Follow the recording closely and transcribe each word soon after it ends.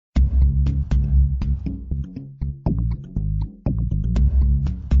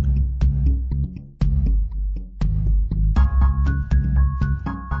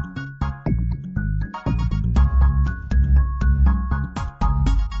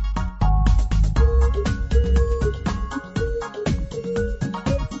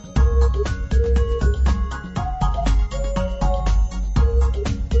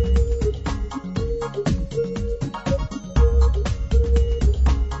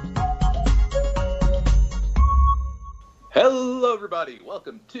everybody.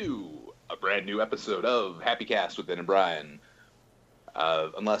 Welcome to a brand new episode of Happy Cast with Ben and Brian.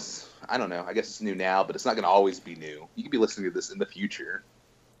 Unless, I don't know, I guess it's new now, but it's not going to always be new. You could be listening to this in the future.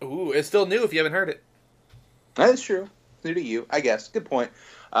 Ooh, it's still new if you haven't heard it. That's true. It's new to you, I guess. Good point.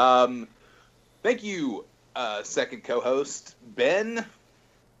 Thank you, second co-host, Ben.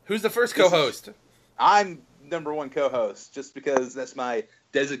 Who's the first co-host? I'm number one co-host, just because that's my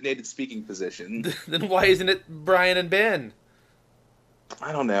designated speaking position. Then why isn't it Brian and Ben?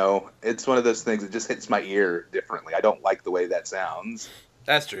 I don't know. It's one of those things that just hits my ear differently. I don't like the way that sounds.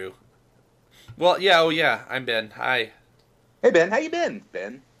 That's true. Well, yeah, I'm Ben. Hi. Hey, Ben. How you been,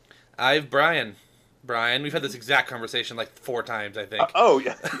 Ben? I'm Brian. Brian, we've had this exact conversation like 4 times, I think.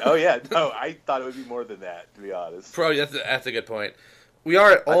 Yeah. No, I thought it would be more than that, to be honest. Probably, that's a good point. We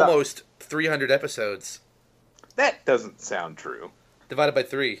are at almost 300 episodes. That doesn't sound true. Divided by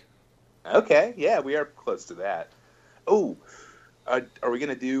 3. Okay, yeah, we are close to that. Oh, are we going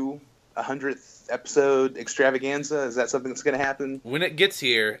to do a 100th episode extravaganza? Is that something that's going to happen? When it gets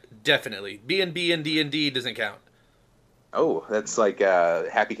here, definitely. B&B and D&D doesn't count. Oh, that's like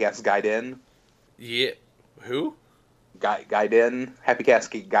Happy Cast Gaiden? Yeah. Who? Gaiden. Happy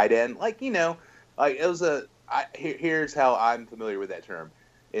Cast Gaiden. Like, you know, like it was here's how I'm familiar with that term.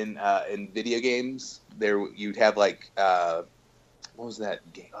 In video games, you'd have like what was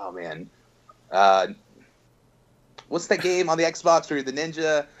that game? Oh man, what's that game on the Xbox where you're the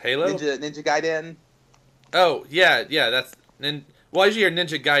ninja? Halo. Ninja Gaiden. Oh yeah, that's. Why did you hear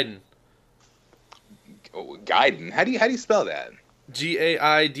Ninja Gaiden? Oh, Gaiden. How do you spell that?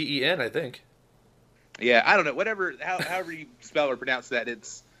 Gaiden, I think. Yeah, I don't know. However you spell or pronounce that,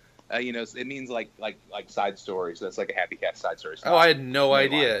 it's. It means like side story, so that's like a Happy Cast side story. Oh, I had no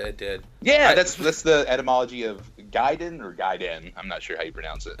idea it did. Yeah, that's the etymology of Gaiden or Gaiden. I'm not sure how you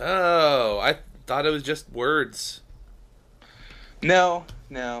pronounce it. Oh, I thought it was just words. No.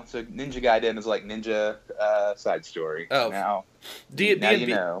 So Ninja Gaiden is like ninja side story. Oh, now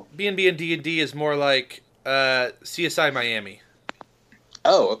B&B and D&D is more like CSI Miami.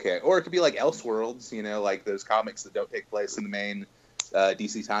 Oh, okay. Or it could be like Elseworlds, like those comics that don't take place in the main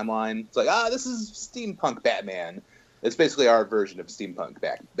DC timeline. It's like, this is steampunk Batman. It's basically our version of steampunk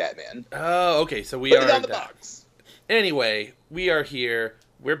Batman. Oh, okay. So we Put are it on the box. Anyway, we are here.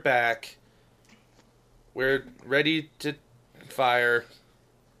 We're back. We're ready to fire.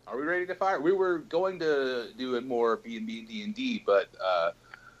 Are we ready to fire? We were going to do a more B&B and D&D, but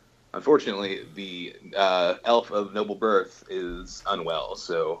unfortunately, the elf of noble birth is unwell,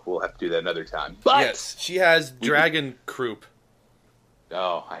 so we'll have to do that another time. But yes, she has dragon croup.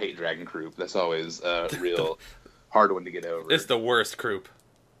 Oh, I hate Dragon Croup. That's always a real hard one to get over. It's the worst croup.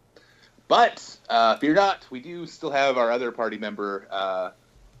 But fear not, we do still have our other party member,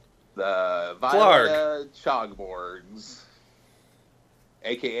 the Viola Chogborgs,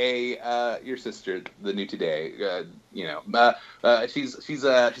 a.k.a. your sister, the new today. She's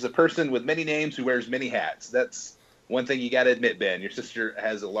a person with many names who wears many hats. That's one thing you got to admit, Ben. Your sister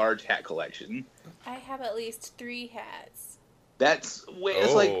has a large hat collection. I have at least 3 hats. It's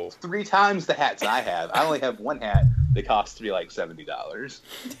like 3 times the hats I have. I only have one hat that costs me like $70.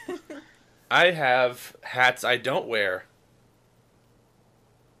 I have hats I don't wear.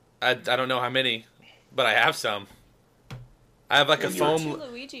 I don't know how many, but I have some. I have like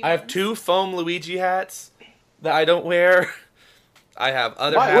I have 2 foam Luigi hats that I don't wear. I have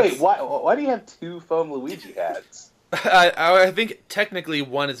other hats. Wait, why do you have 2 foam Luigi hats? I think technically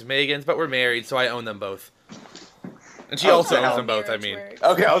one is Megan's, but we're married, so I own them both. And she also owns them both, I mean.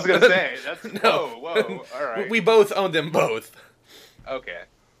 Okay, I was going to say. No. Whoa, all right. We both own them both. Okay.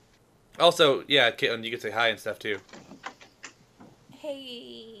 Also, yeah, Caitlin, you can say hi and stuff, too.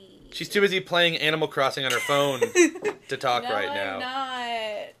 Hey. She's too busy playing Animal Crossing on her phone to talk right now. I'm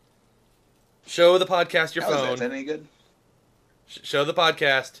not. Show the podcast your phone. Is that any good? Show the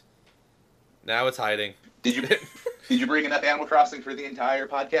podcast. Now it's hiding. Did you bring enough Animal Crossing for the entire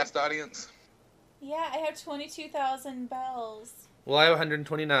podcast audience? Yeah, I have 22,000 bells. Well, I have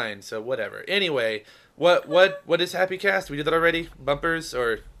 129, so whatever. Anyway, what is Happy Cast? We did that already? Bumpers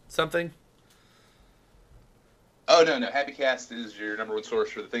or something? Oh, no. Happy Cast is your number one source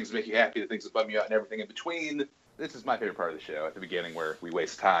for the things that make you happy, the things that bum you out, and everything in between. This is my favorite part of the show at the beginning where we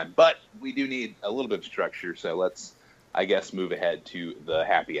waste time. But we do need a little bit of structure, so let's, I guess, move ahead to the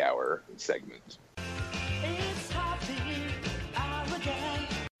happy hour segment.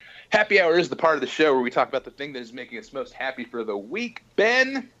 Happy Hour is the part of the show where we talk about the thing that is making us most happy for the week.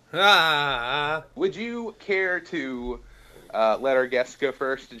 Ben, would you care to let our guest go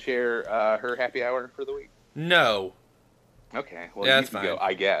first and share her happy hour for the week? No. Okay, well, yeah, you that's can fine. go,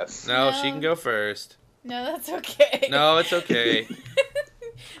 I guess. No, she can go first. No, that's okay. No, it's okay.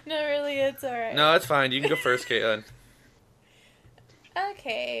 No, really, it's alright. No, it's fine. You can go first, Caitlin.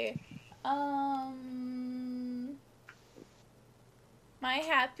 Okay. My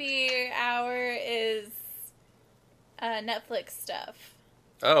happy hour is Netflix stuff.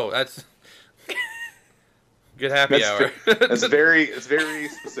 Oh, that's good happy hour. It's very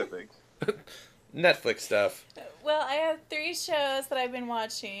specific. Netflix stuff. Well, I have 3 shows that I've been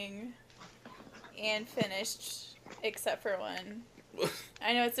watching and finished, except for one.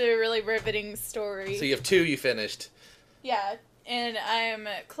 I know it's a really riveting story. So you have 2 you finished. Yeah, and I'm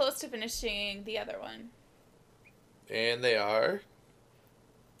close to finishing the other one. And they are?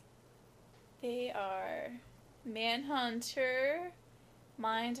 They are Manhunter,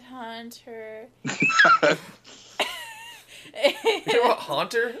 Mindhunter. You know what,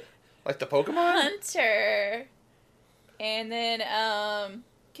 Haunter? Like the Pokemon? Hunter. And then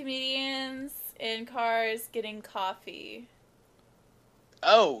comedians in cars getting coffee.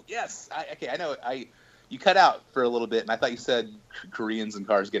 Oh, yes. I know. You cut out for a little bit, and I thought you said Koreans in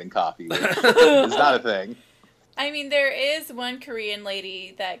cars getting coffee, which is not a thing. I mean, there is one Korean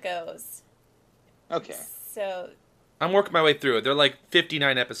lady that goes. Okay. So. I'm working my way through it. They're like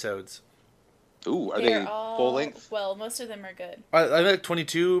 59 episodes. Ooh, are they full length? Well, most of them are good. I like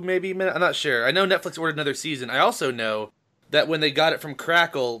 22 maybe minutes. I'm not sure. I know Netflix ordered another season. I also know that when they got it from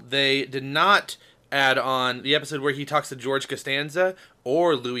Crackle, they did not add on the episode where he talks to George Costanza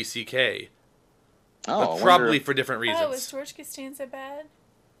or Louis C.K. Oh, but probably for different reasons. Oh, was George Costanza bad?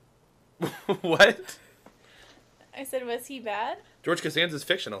 What? I said, was he bad? George Costanza's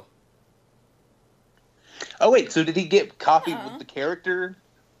fictional. Oh, wait, so did he get coffee with the character?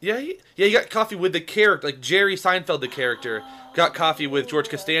 Yeah, he got coffee with the character. Like Jerry Seinfeld, the character, got coffee with George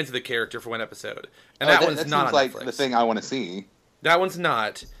Costanza, the character, for one episode. And that one's not on like Netflix. The thing I want to see. That one's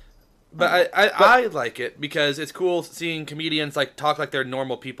not. But I like it because it's cool seeing comedians like talk like they're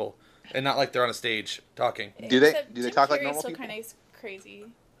normal people and not like they're on a stage talking. Do they talk like normal people? Kind of crazy.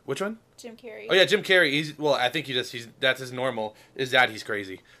 Which one? Jim Carrey. Oh yeah, Jim Carrey. I think that's his normal. Is that he's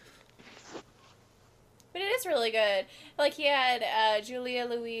crazy. But it is really good. Like, he had Julia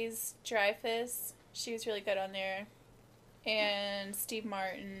Louis-Dreyfus. She was really good on there. And Steve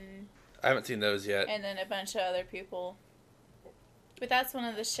Martin. I haven't seen those yet. And then a bunch of other people. But that's one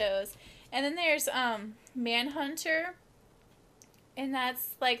of the shows. And then there's Manhunter. And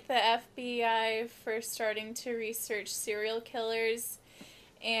that's like the FBI first starting to research serial killers.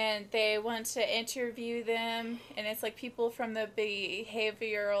 And they want to interview them. And it's like people from the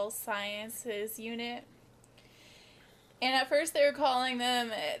behavioral sciences unit. And at first they were calling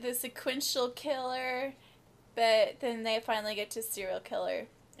them the sequential killer, but then they finally get to serial killer.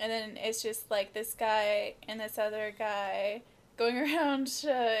 And then it's just like this guy and this other guy going around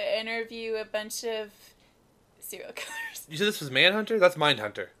to interview a bunch of serial killers. You said this was Manhunter? That's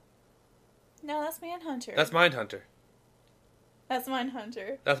Mindhunter. No, that's Manhunter. That's Mindhunter. That's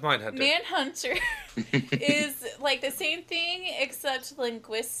Mindhunter. That's Mindhunter. Manhunter is like the same thing except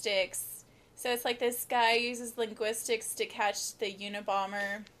linguistics. So it's like this guy uses linguistics to catch the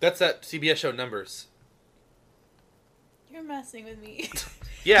Unabomber. That's that CBS show Numbers. You're messing with me.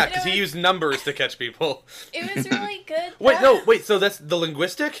 Yeah, because he used numbers to catch people. It was really good. Wait, so that's the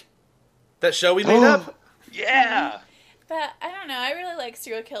linguistic? That show we made up? Yeah! But, I don't know, I really like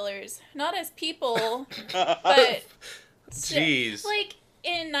serial killers. Not as people, but... Jeez. Like,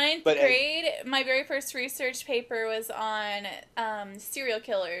 in 9th grade, my very first research paper was on serial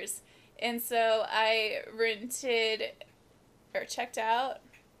killers. And so I rented, or checked out,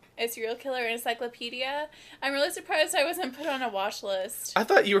 a serial killer encyclopedia. I'm really surprised I wasn't put on a watch list. I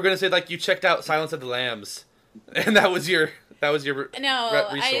thought you were going to say, like, you checked out Silence of the Lambs. And that was your No,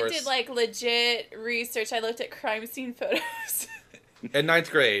 resource. I did, like, legit research. I looked at crime scene photos. In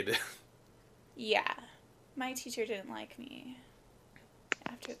 9th grade. Yeah. My teacher didn't like me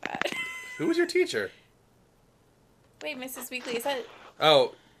after that. Who was your teacher? Wait, Mrs. Weekly, is that...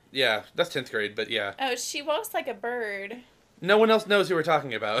 Oh, yeah, that's 10th grade, but yeah. Oh, she walks like a bird. No one else knows who we're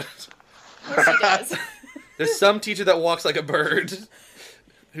talking about. Well, she does. There's some teacher that walks like a bird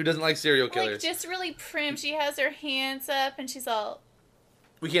who doesn't like serial killers. Like, just really prim. She has her hands up, and she's all...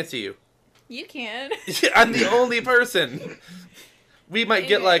 We can't see you. You can. I'm the only person. We might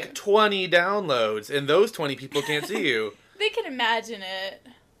get like 20 downloads, and those 20 people can't see you. They can imagine it.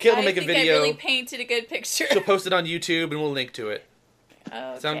 Kit will make a video. I really painted a good picture. She'll post it on YouTube, and we'll link to it.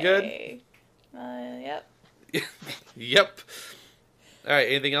 Okay. Sound good? Yep. Yep. All right,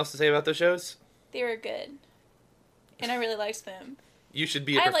 anything else to say about those shows? They were good. And I really liked them. You should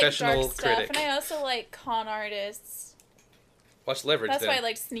be a professional like dark critic. Stuff, and I also like con artists. Watch Leverage, That's then. why I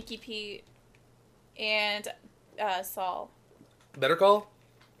liked Sneaky Pete and Saul. Better Call?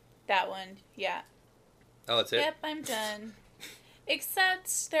 That one, yeah. Oh, that's it? Yep, I'm done.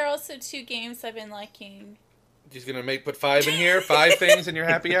 Except there are also 2 games I've been liking. She's going to put 5 in here? 5 things in your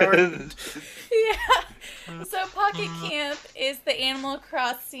happy hour? Yeah. So Pocket Camp is the Animal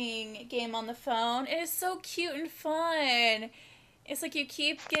Crossing game on the phone. It is so cute and fun. It's like you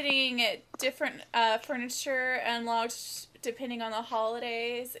keep getting different furniture unlocked depending on the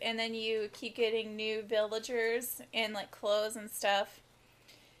holidays, and then you keep getting new villagers and like clothes and stuff.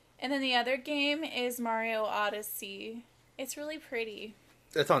 And then the other game is Mario Odyssey. It's really pretty.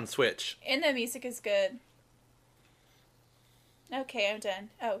 That's on Switch. And the music is good. Okay, I'm done.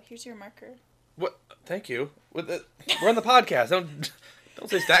 Oh, here's your marker. What? Thank you. We're on the podcast. Don't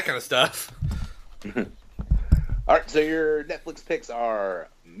say that kind of stuff. All right, so your Netflix picks are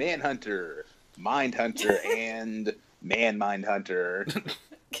Manhunter, Mindhunter, and Mindhunter.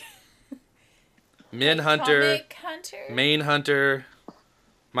 Manhunter, Comic Hunter? Manhunter,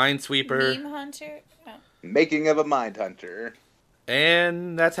 Minesweeper, Meme Hunter? Oh. Making of a Mindhunter.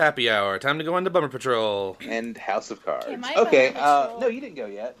 and that's happy hour. Time to go on to Bummer Patrol. And House of Cards. Okay, my Okay, Bummer Patrol. no, you didn't go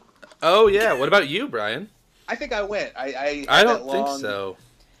yet. Oh yeah. What about you, Brian? I think I went. I don't think so.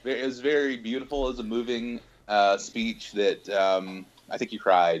 It was very beautiful. It was a moving speech that I think you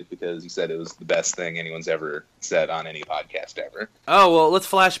cried because you said it was the best thing anyone's ever said on any podcast ever. Oh well, let's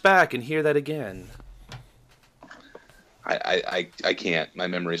flash back and hear that again. I can't. My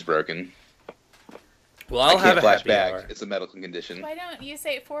memory's broken. Well, I'll I have can't a flash happy back. hour It's a medical condition. Why don't you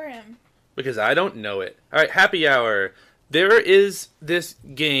say it for him? because I don't know it. All right, happy hour. There is this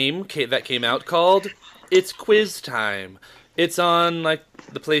game that came out called It's Quiz Time. It's on like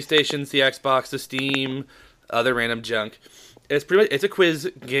the PlayStations, the Xbox, the Steam, other random junk. It's a quiz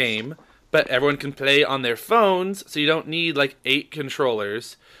game, but everyone can play on their phones, so you don't need like 8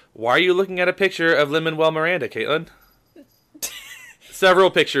 controllers. Why are you looking at a picture of Lin-Manuel Miranda, Caitlin?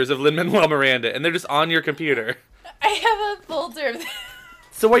 Several pictures of Lin-Manuel Miranda, and they're just on your computer. I have a folder of them.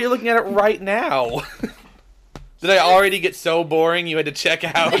 So why are you looking at it right now? Did I already get so boring you had to check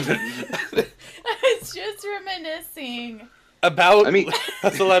out I was just reminiscing. about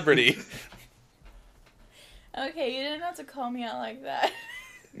a celebrity? Okay, you didn't have to call me out like that.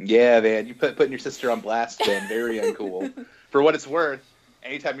 Yeah, man. You putting your sister on blast, Ben. Very uncool. For what it's worth,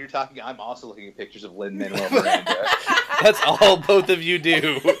 anytime you're talking, I'm also looking at pictures of Lin-Manuel Miranda. That's all both of you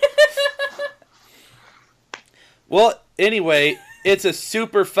do. Well, anyway, it's a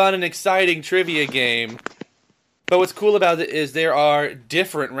super fun and exciting trivia game. But what's cool about it is there are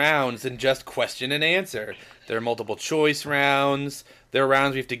different rounds than just question and answer. There are multiple choice rounds. There are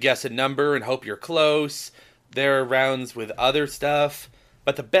rounds where you have to guess a number and hope you're close. There are rounds with other stuff.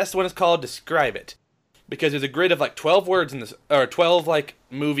 But the best one is called Describe It. Because there's a grid of like 12 words in this, or 12 like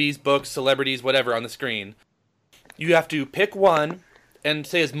movies, books, celebrities, whatever on the screen. You have to pick one and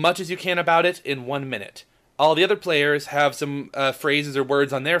say as much as you can about it in 1 minute. All the other players have some phrases or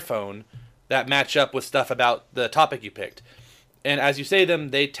words on their phone that match up with stuff about the topic you picked. And as you say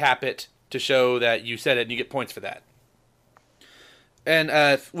them, they tap it to show that you said it, and you get points for that. And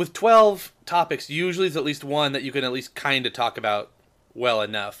with 12 topics, usually there's at least one that you can at least kind of talk about well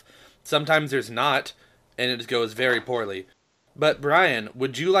enough. Sometimes there's not, and it just goes very poorly. But Brian,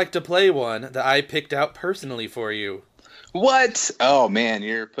 would you like to play one that I picked out personally for you? What? Oh man,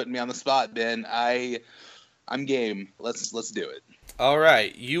 you're putting me on the spot, Ben. I'm game. Let's do it. All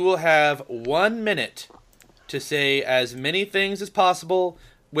right, you will have 1 minute to say as many things as possible,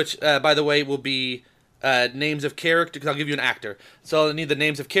 which, by the way, will be names of characters, because I'll give you an actor. So I'll need the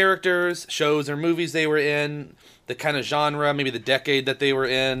names of characters, shows or movies they were in, the kind of genre, maybe the decade that they were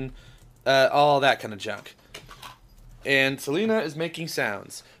in, all that kind of junk. And Selena is making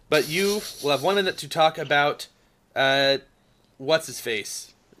sounds. But you will have 1 minute to talk about what's-his-face.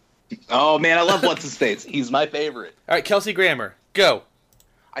 Oh man, I love what's his face. He's my favorite. All right, Kelsey Grammer, go.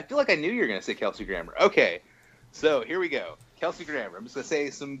 I feel like I knew you were gonna say Kelsey Grammer. Okay, so here we go. Kelsey Grammer. I'm just gonna say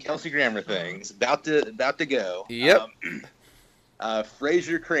some Kelsey Grammer things. About to go. Yep.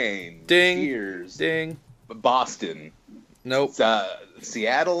 Fraser Crane. Ding. Cheers. Ding. Boston. Nope.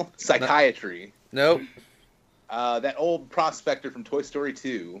 Seattle. Psychiatry. Nope. That old prospector from Toy Story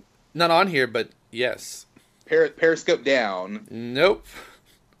 2. Not on here, but yes. Periscope Down. Nope.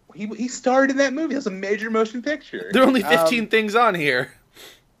 He starred in that movie. That's a major motion picture. There are only 15 things on here.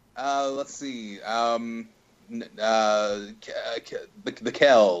 Let's see. The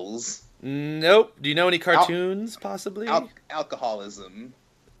Kells. Nope. Do you know any cartoons, possibly? Alcoholism.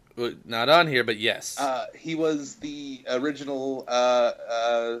 Well, not on here, but yes. He was the original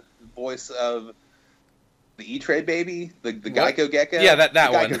voice of the E-Trade baby, the What? Geico Gecko. Yeah, that The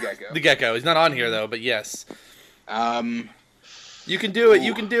one. Geico Gecko. The gecko. He's not on here though, but yes. You can do it.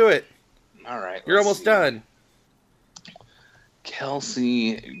 You Ooh. can do it. All right. You're let's almost see. done.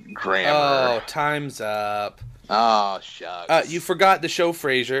 Kelsey Grammer. Oh, time's up. Oh, shucks. You forgot the show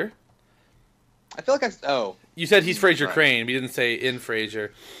Frasier. I feel like You said he's Frasier Right. Crane, but you didn't say in Frasier.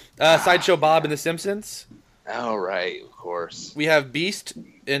 Sideshow Bob in The Simpsons. Oh, right, of course. We have Beast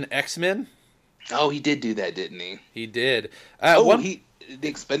in X-Men. Oh, he did do that, didn't he? He did. The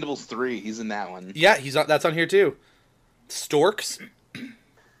Expendables 3, he's in that one. Yeah, that's on here too. Storks,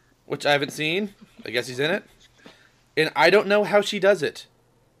 which I haven't seen. I guess he's in it. And I don't know how she does it.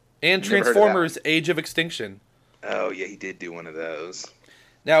 And Never heard of that Transformers: Age of Extinction. Oh, yeah, he did do one of those.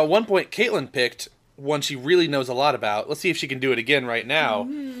 Now, at one point, Caitlin picked one she really knows a lot about. Let's see if she can do it again right now.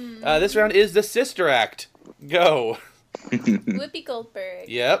 This round is the Sister Act. Go. Whoopi Goldberg.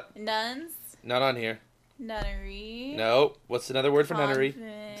 Yep. Nuns. Not on here. Nunnery. No. What's another word for nunnery?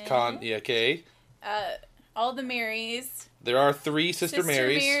 Convent. Yeah, okay. All the Marys. There are 3 Sister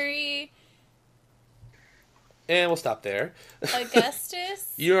Marys. Mary. And we'll stop there.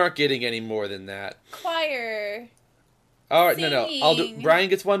 Augustus. You aren't getting any more than that. Choir. All right, no. I'll do. Singing. Brian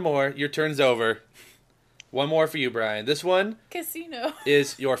gets one more. Your turn's over. One more for you, Brian. This one Casino.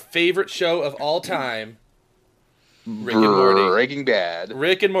 is your favorite show of all time. Rick and Morty. Breaking Bad.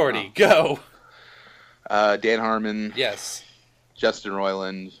 Rick and Morty. Go. Dan Harmon. Yes. Justin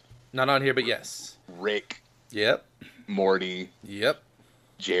Roiland. Not on here, but yes. Rick. Yep. Morty. Yep.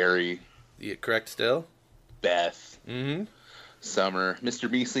 Jerry. You correct still? Beth. Mm-hmm. Summer. Mr.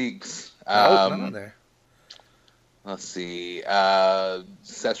 Meeseeks. Oh, not on there. Let's see.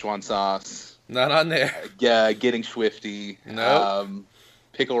 Szechuan sauce. Not on there. Yeah, Getting Swifty. Nope.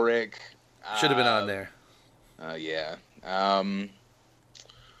 Pickle Rick. Should have been on there. Yeah.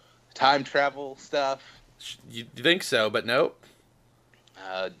 Time travel stuff. You think so, but nope.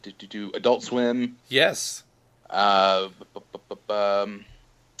 Adult Swim. Yes.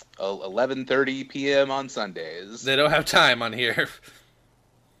 11:30 p.m. on Sundays. They don't have time on here.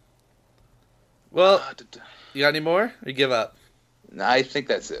 Well, you got any more? Or you give up? I think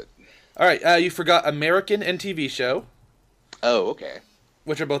that's it. All right, you forgot American and TV show, Oh, okay.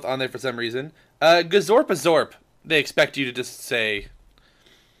 which are both on there for some reason. Gazorpa Zorp. They expect you to just say.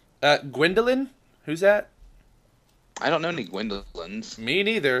 Gwendolyn? Who's that? I don't know any Gwendolyn's. Me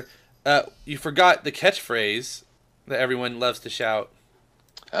neither. You forgot the catchphrase that everyone loves to shout.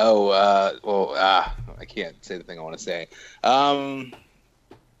 Oh, I can't say the thing I want to say.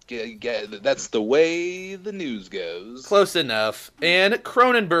 That's the way the news goes. Close enough. And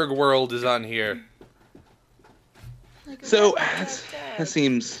Cronenberg World is on here. So, that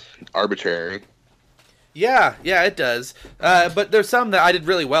seems arbitrary. Yeah, it does. But there's some that I did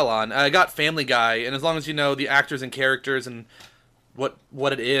really well on. I got Family Guy, and as long as you know the actors and characters and what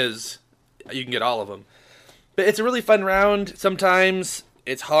it is, you can get all of them. But it's a really fun round. Sometimes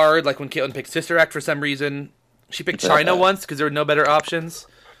it's hard, like when Caitlin picked Sister Act for some reason. She picked China once because there were no better options.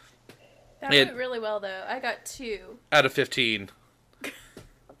 That went really well, though. I got 2. Out of 15.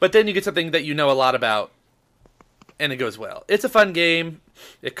 But then you get something that you know a lot about, and it goes well. It's a fun game.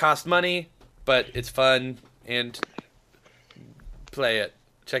 It costs money, but it's fun, and play it.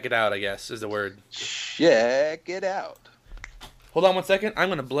 Check it out, I guess, is the word. Check it out. Hold on one second. I'm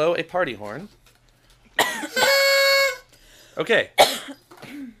going to blow a party horn. Okay.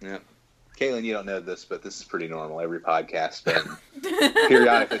 Yeah. Caitlin, you don't know this, but this is pretty normal. Every podcast Ben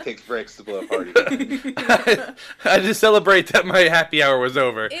periodically takes breaks to blow a party. I just celebrate that my happy hour was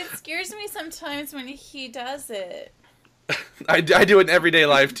over. It scares me sometimes when he does it. I do it in everyday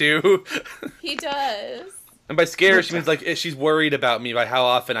life, too. He does. And by scared, she means like she's worried about me by how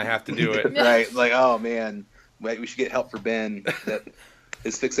often I have to do it. Right, like, oh man, wait, we should get help for Ben. That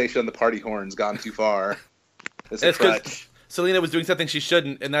his fixation on the party horn's gone too far. It's a It's 'cause crutch. Selena was doing something she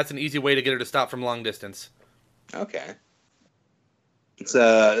shouldn't, and that's an easy way to get her to stop from long distance. Okay. It's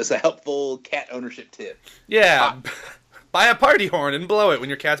a helpful cat ownership tip. Yeah. Buy a party horn and blow it when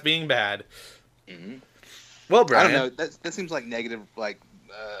your cat's being bad. Mm-hmm. Well, I Brian. don't know. That seems like negative, like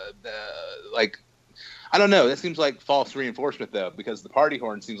I don't know. That seems like false reinforcement though, because the party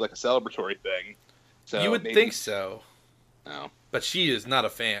horn seems like a celebratory thing. So You would maybe, think so, No. but she is not a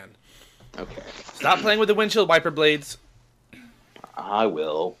fan. Okay. Stop playing with the windshield wiper blades. I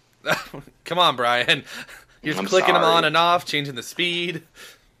will. Come on, Brian. You're just I'm clicking them sorry. on and off, changing the speed.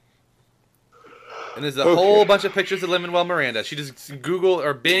 And there's a whole bunch of pictures of Lin-Manuel Miranda. She just Google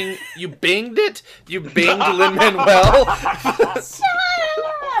or Bing. You binged it? You binged Lin-Manuel?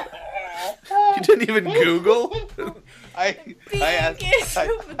 You didn't even Google? I Bing asked. is I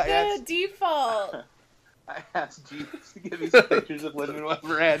the asked. default. I asked Jeeves to give me some pictures of living with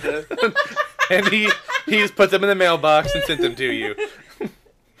Miranda. And he just put them in the mailbox and sent them to you.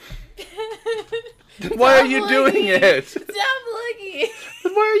 Why are you doing it? Stop looking.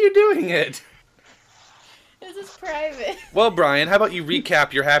 Why are you doing it? This is private. Well, Brian, how about you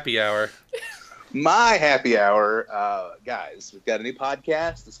recap your happy hour? My happy hour, guys, we've got a new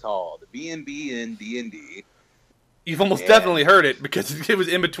podcast. It's called B&B and D&D. You've almost definitely heard it because it was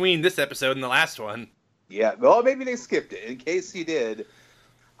in between this episode and the last one. Yeah, well, maybe they skipped it. In case you did,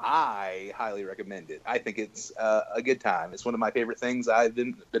 I highly recommend it. I think it's a good time. It's one of my favorite things I've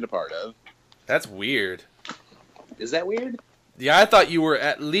been a part of. That's weird. Is that weird? Yeah, I thought you were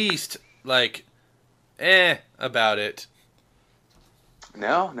at least, like, about it.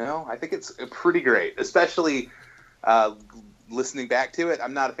 No, I think it's pretty great, especially listening back to it.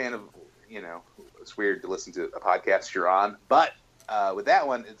 I'm not a fan of, it's weird to listen to a podcast you're on, but with that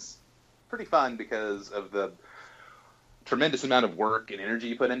one, it's pretty fun because of the tremendous amount of work and energy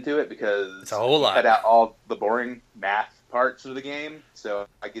you put into it, because it's a whole lot. Cut out all the boring math parts of the game, so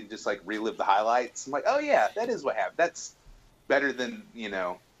I can just like relive the highlights. I'm like, oh yeah, that is what happened. That's better than,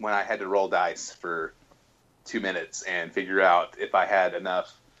 when I had to roll dice for 2 minutes and figure out if I had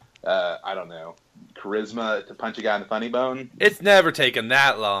enough, charisma to punch a guy in the funny bone. It's never taken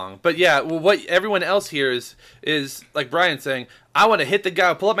that long. But yeah, well, what everyone else here is like Brian saying, I want to hit the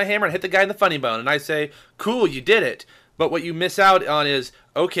guy, pull up my hammer and hit the guy in the funny bone. And I say, cool, you did it. But what you miss out on is,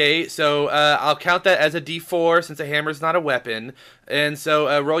 okay, so I'll count that as a D4 since a hammer's not a weapon. And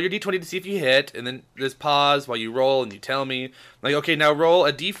so roll your D20 to see if you hit, and then just pause while you roll and you tell me, like, okay, now roll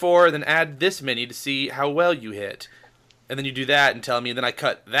a D4 and then add this many to see how well you hit. And then you do that and tell me, and then I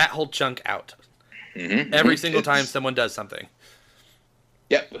cut that whole chunk out. Mm-hmm. Every single time someone does something.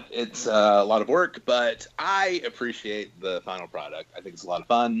 Yep, it's a lot of work, but I appreciate the final product. I think it's a lot of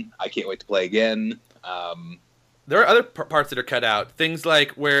fun. I can't wait to play again. There are other parts that are cut out. Things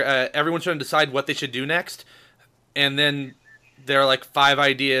like where everyone's trying to decide what they should do next, and then there are like 5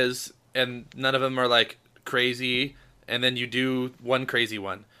 ideas, and none of them are like crazy, and then you do one crazy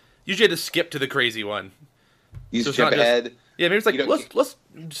one. Usually you have to skip to the crazy one. You just jump ahead. Yeah, maybe it's like, let's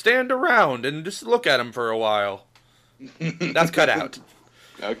stand around and just look at them for a while. That's cut out.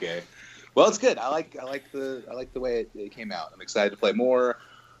 Okay. Well, it's good. I like the way it came out. I'm excited to play more.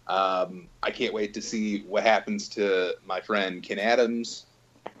 I can't wait to see what happens to my friend Ken Adams,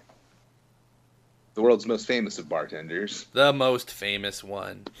 the world's most famous of bartenders. The most famous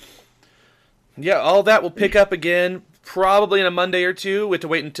one. Yeah, all that will pick up again probably in a Monday or two. We have to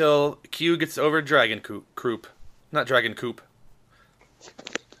wait until Q gets over Dragon Coop. Not Dragon Coop.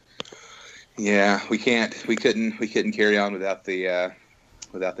 Yeah, we couldn't carry on without the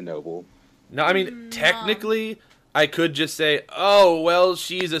noble. No, I mean, technically, I could just say, oh, well,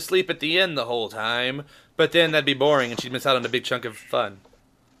 she's asleep at the end the whole time, but then that'd be boring and she'd miss out on a big chunk of fun.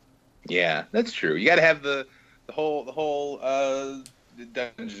 Yeah, that's true. You got to have the whole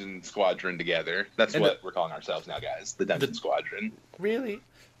Dungeon Squadron together. That's what we're calling ourselves now, guys. The Dungeon Squadron. Really?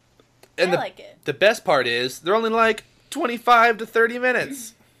 And I like it. The best part is they're only like 25 to 30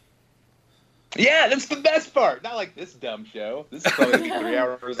 minutes. Yeah, that's the best part. Not like this dumb show. This is probably going to be 3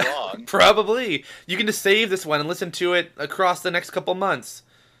 hours long. Probably. You can just save this one and listen to it across the next couple months.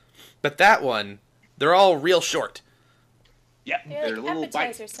 But that one, they're all real short. Yeah, they're like little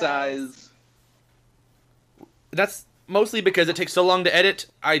bite size. That's mostly because it takes so long to edit.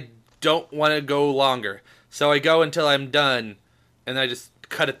 I don't want to go longer. So I go until I'm done, and I just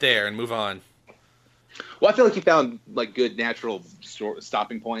cut it there and move on. Well, I feel like you found like good natural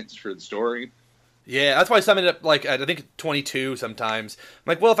stopping points for the story. Yeah, that's why some end up like I think 22 sometimes. I'm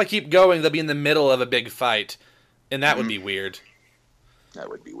like, well, if I keep going, they'll be in the middle of a big fight, and that would be weird. That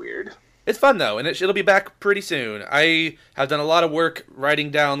would be weird. It's fun though, and it'll be back pretty soon. I have done a lot of work writing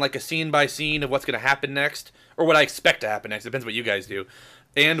down like a scene by scene of what's going to happen next, or what I expect to happen next. Depends what you guys do,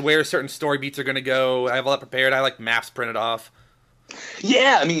 and where certain story beats are going to go. I have all that prepared. I like maps printed off.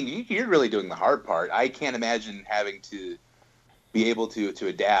 Yeah, I mean, you're really doing the hard part. I can't imagine having to be able to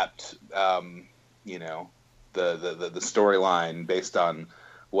adapt, the storyline based on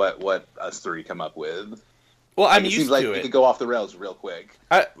what us three come up with. Well, I'm used to it. It seems like you could go off the rails real quick.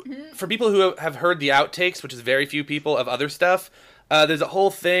 For people who have heard the outtakes, which is very few people of other stuff, there's a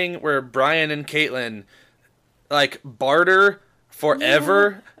whole thing where Brian and Caitlin like barter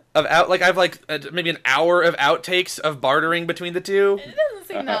forever. I've maybe an hour of outtakes of bartering between the two. It doesn't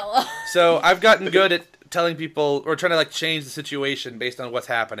seem that long. So I've gotten good at telling people or trying to like change the situation based on what's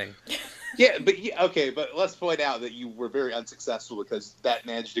happening. Yeah, but let's point out that you were very unsuccessful because that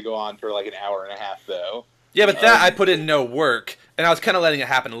managed to go on for like an hour and a half though. Yeah, but that I put in no work, and I was kind of letting it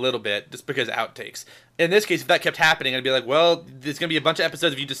happen a little bit just because outtakes. In this case, if that kept happening, I'd be like, well, there's going to be a bunch of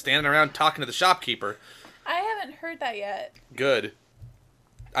episodes of you just standing around talking to the shopkeeper. I haven't heard that yet. Good.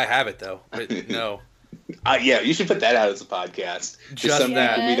 I have it, though. But no. Yeah, you should put that out as a podcast. Just something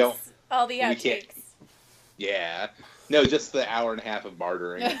that. we don't. All the we can't- outtakes. Yeah. No, just the hour and a half of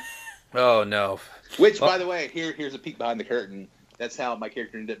bartering. Oh, no. Which, by the way, here's a peek behind the curtain. That's how my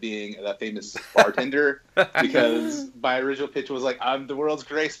character ended up being that famous bartender. Because my original pitch was like, I'm the world's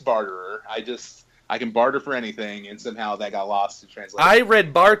greatest barterer. I can barter for anything, and somehow that got lost in translation. I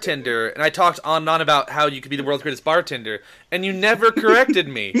read bartender, and I talked on and on about how you could be the world's greatest bartender, and you never corrected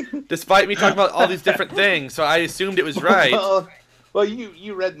me, despite me talking about all these different things, so I assumed it was right. Well,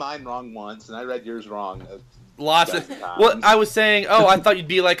 you read mine wrong once, and I read yours wrong. Lots of well, I was saying, I thought you'd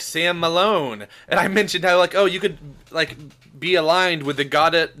be like Sam Malone, and I mentioned how like, you could like be aligned with the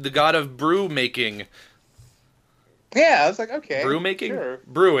god of brew making. Yeah, I was like, okay, brew making, sure.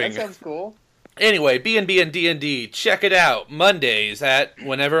 Brewing. That sounds cool. Anyway, B&B and D&D, check it out Mondays at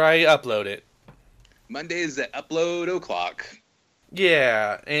whenever I upload it. Mondays at upload o'clock.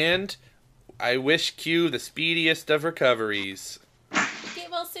 Yeah, and I wish Q the speediest of recoveries.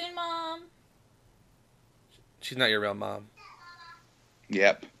 Get well soon, Mom. She's not your real mom.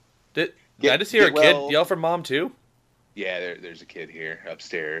 Yep. Did I just hear a kid yell for mom too? Yeah, there's a kid here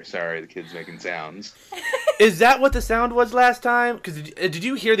upstairs. Sorry, the kid's making sounds. Is that what the sound was last time? Because did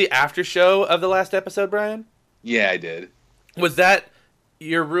you hear the after show of the last episode, Brian? Yeah, I did. Was that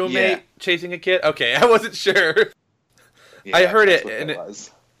your roommate chasing a kid? Okay, I wasn't sure. Yeah, I heard it, what and that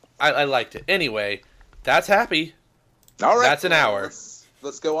was. I liked it. Anyway, that's happy. All right, that's an hour.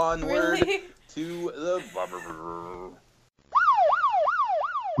 Let's go onward Really? to the bummer.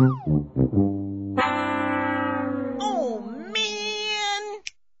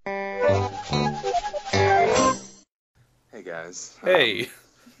 Hey guys. Hey.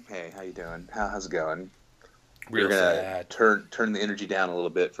 Hey, how you doing? How's it going? Real We're gonna sad. turn the energy down a little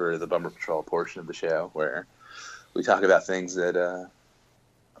bit for the Bummer Patrol portion of the show, where we talk about things that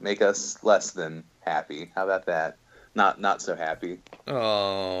make us less than happy. How about that? Not so happy.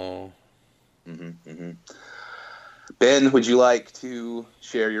 Oh. Ben, would you like to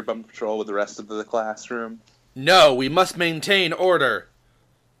share your Bummer Patrol with the rest of the classroom? No, we must maintain order.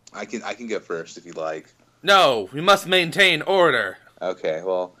 I can go first if you'd like. No, we must maintain order. Okay,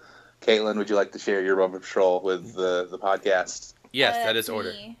 well, Caitlin, would you like to share your Bummer Patrol with the podcast? Yes, that is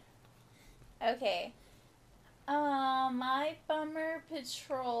order. Me. Okay. My Bummer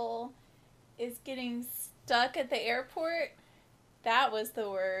Patrol is getting stuck at the airport. That was the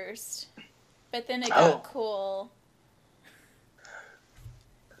worst. But then it got cool.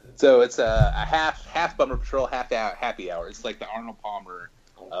 So it's a half Bummer Patrol, half happy hour. It's like the Arnold Palmer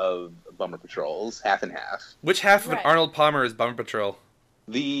of Bummer Patrols, half and half. Which half of Right. Arnold Palmer is Bummer Patrol?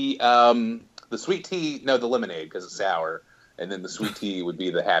 The sweet tea, no, the lemonade because it's sour, and then the sweet tea would be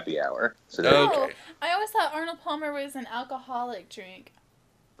the happy hour. So there you go. Okay. I always thought Arnold Palmer was an alcoholic drink.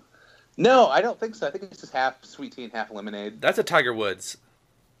 No, I don't think so. I think it's just half sweet tea and half lemonade. That's a Tiger Woods.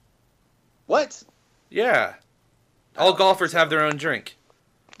 What? Yeah. All golfers have their own drink.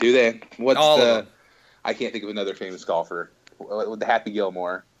 Do they? What's All the? of them. I can't think of another famous golfer. With the Happy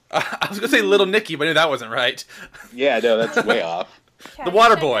Gilmore. I was going to say Little Nicky, but I knew that wasn't right. Yeah, no, that's way off. The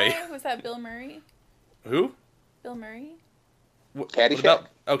Water Caddyshack Boy. guy? Was that Bill Murray? Who? Bill Murray? Caddyshack?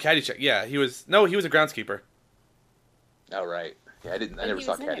 Caddyshack. Yeah, he was a groundskeeper. Oh, right. Yeah, I But never he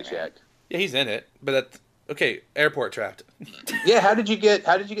saw was in it, Caddyshack. right? Yeah, he's in it, but that's okay. Airport trapped. Yeah, how did you get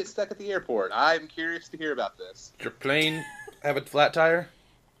stuck at the airport? I'm curious to hear about this. Your plane have a flat tire?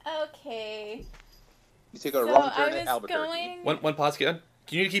 Okay. You took a So wrong turn I at was Albuquerque. going... One pause, Can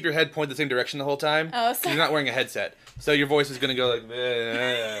you keep your head pointed the same direction the whole time? Oh, 'Cause sorry. you're not wearing a headset, so your voice is gonna go like.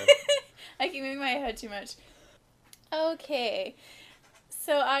 I keep moving my head too much. Okay.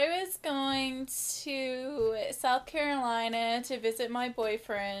 So I was going to South Carolina to visit my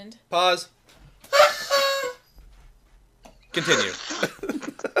boyfriend. Pause. Continue.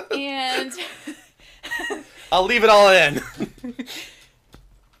 And I'll leave it all in.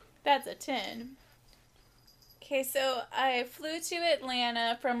 that's a 10. Okay, so I flew to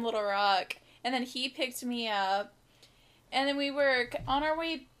Atlanta from Little Rock, and then he picked me up. And then we were on our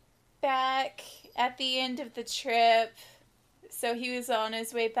way back at the end of the trip. So he was on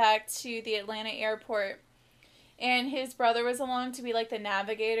his way back to the Atlanta airport. And his brother was along to be like the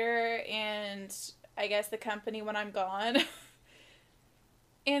navigator and I guess the company when I'm gone.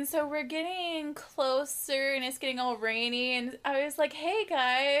 And so we're getting closer and it's getting all rainy. And I was like, hey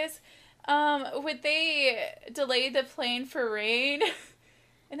guys, would they delay the plane for rain?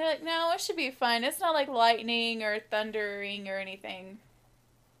 And they're like, no, it should be fine. It's not like lightning or thundering or anything.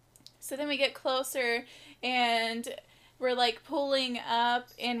 So then we get closer and we're like pulling up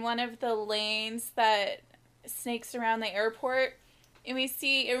in one of the lanes that snakes around the airport. And we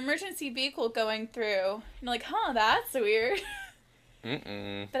see an emergency vehicle going through. And I'm like, huh, that's weird.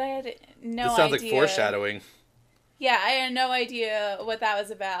 Mm-mm. But I had no idea. This sounds like foreshadowing. Yeah, I had no idea what that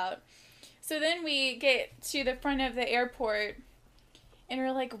was about. So then we get to the front of the airport, and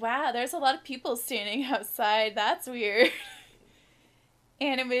we're like, wow, there's a lot of people standing outside. That's weird.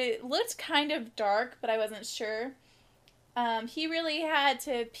 And it looked kind of dark, but I wasn't sure. He really had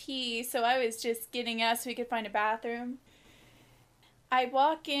to pee, so I was just getting out so we could find a bathroom. I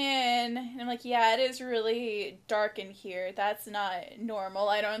walk in, and I'm like, yeah, it is really dark in here. That's not normal,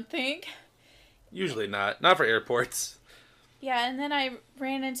 I don't think. Usually not. Not for airports. Yeah, and then I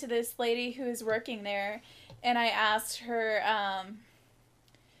ran into this lady who was working there, and I asked her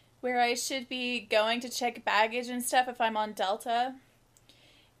where I should be going to check baggage and stuff if I'm on Delta.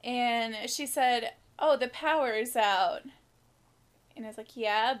 And she said, oh, the power is out. And I was like,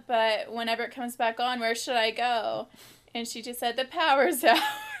 yeah, but whenever it comes back on, where should I go? And she just said, the power's out.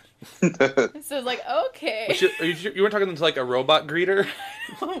 So I was like, okay. You weren't talking to like a robot greeter?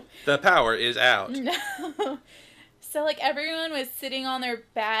 The power is out. No. So like everyone was sitting on their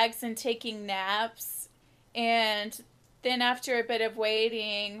bags and taking naps. And then after a bit of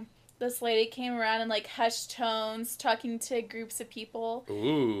waiting, this lady came around in like hushed tones talking to groups of people.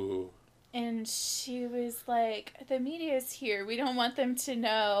 Ooh. And she was like, the media's here. We don't want them to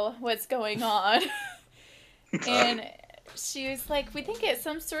know what's going on. And she was like, we think it's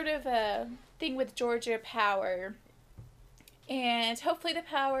some sort of a thing with Georgia Power. And hopefully the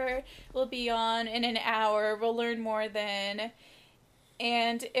power will be on in an hour. We'll learn more then.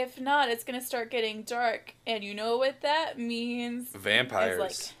 And if not, it's going to start getting dark. And you know what that means? Vampires. I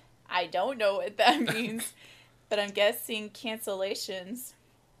was like, I don't know what that means. But I'm guessing cancellations.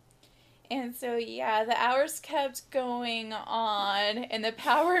 And so, yeah, the hours kept going on, and the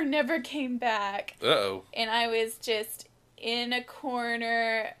power never came back. Uh-oh. And I was just in a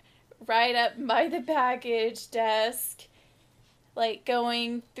corner, right up by the baggage desk, like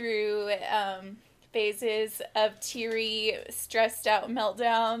going through phases of teary, stressed out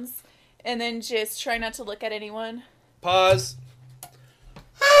meltdowns, and then just try not to look at anyone. Pause.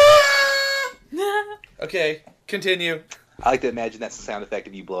 Okay, continue. I like to imagine that's the sound effect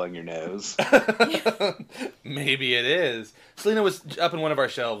of you blowing your nose. Maybe it is. Selena was up in one of our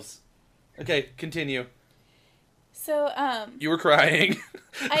shelves. Okay, continue. So, You were crying.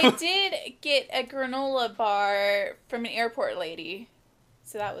 I did get a granola bar from an airport lady.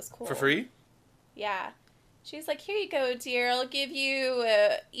 So that was cool. For free? Yeah. She was like, here you go, dear. I'll give you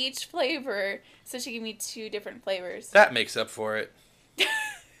each flavor. So she gave me 2 different flavors. That makes up for it.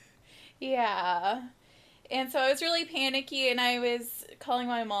 Yeah. And so I was really panicky, and I was calling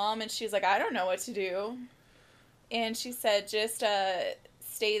my mom, and she was like, I don't know what to do. And she said, just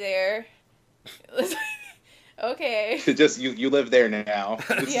stay there. Okay. Just you live there now.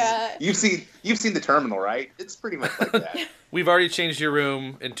 Yeah. You've seen the terminal, right? It's pretty much like that. We've already changed your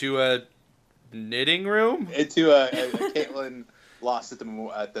room into a knitting room? Into a Caitlin lost at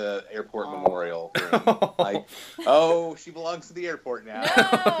the airport memorial room. Like, oh, she belongs to the airport now.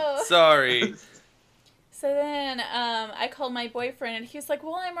 No! Sorry. So then I called my boyfriend, and he was like,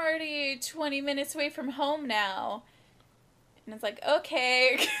 well, I'm already 20 minutes away from home now. And I was like,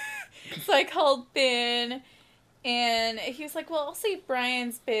 okay. So I called Ben, and he was like, well, I'll see if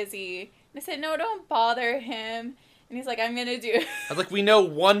Brian's busy. And I said, no, don't bother him. And he's like, I'm going to do it. I was like, we know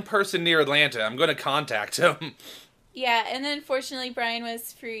one person near Atlanta. I'm going to contact him. Yeah, and then fortunately Brian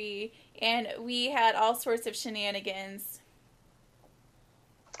was free, and we had all sorts of shenanigans.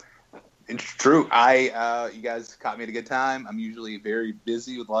 It's true. You guys caught me at a good time. I'm usually very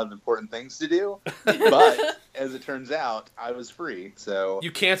busy with a lot of important things to do, but as it turns out, I was free. So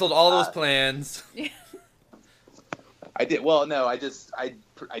You canceled all those plans. I did. Well, no, I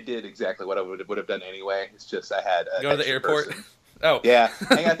did exactly what I would have done anyway. It's just I had Go to the airport. Person. Oh Yeah,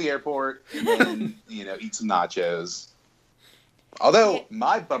 hang out at the airport and then eat some nachos. Although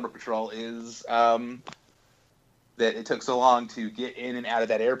my bumper patrol is that it took so long to get in and out of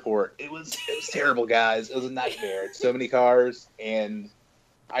that airport. It was terrible, guys. It was a nightmare. So many cars, and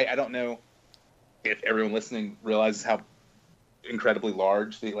I don't know if everyone listening realizes how incredibly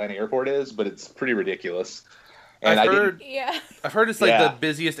large the Atlanta airport is, but it's pretty ridiculous. And I've heard it's like the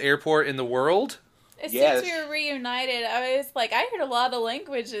busiest airport in the world. As soon as we were reunited, I was like, I heard a lot of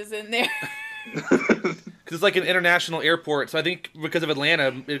languages in there. Because it's like an international airport, so I think because of Atlanta,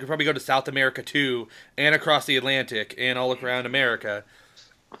 it could probably go to South America too, and across the Atlantic, and all around America.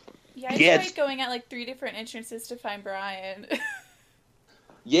 Yeah, I Yeah, tried going at like 3 different entrances to find Brian.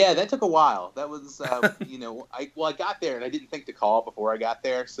 Yeah, that took a while. That was, I got there and I didn't think to call before I got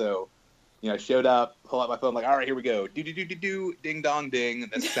there. So, I showed up, pull out my phone, like, all right, here we go. Do, do, do, do, do, ding, dong, ding.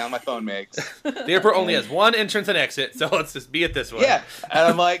 That's the sound my phone makes. The airport only has one entrance and exit, so let's just be at this one. Yeah. And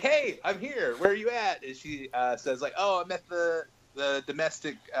I'm like, hey, I'm here. Where are you at? And she says, like, oh, I'm at the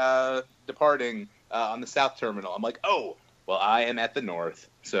domestic departing on the south terminal. I'm like, oh, well, I am at the north.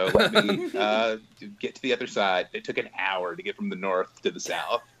 So let me get to the other side. It took an hour to get from the north to the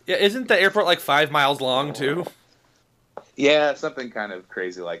south. Yeah, isn't the airport like 5 miles long, too? Yeah, something kind of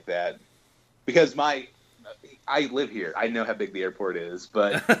crazy like that. Because I live here. I know how big the airport is,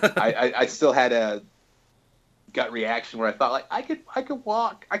 but I still had a gut reaction where I thought, like, I could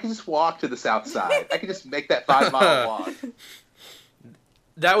walk. I could just walk to the south side. I could just make that 5-mile walk.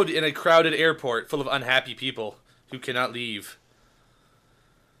 That would be in a crowded airport full of unhappy people who cannot leave.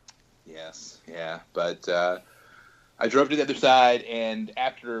 Yes, yeah. But I drove to the other side, and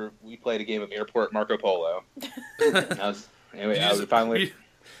after we played a game of Airport Marco Polo, I was finally...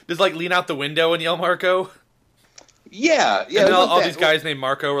 Just like lean out the window and yell Marco? Yeah. And then all these guys named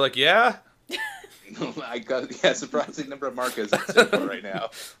Marco were like, yeah? I got surprising number of Marcos at Cinco right now.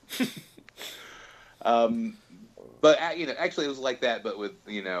 But actually it was like that, but with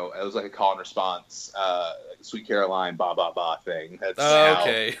it was like a call and response, Sweet Caroline, ba ba ba thing. That's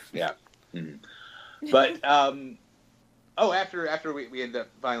okay. Yeah. Mm-hmm. But after we ended up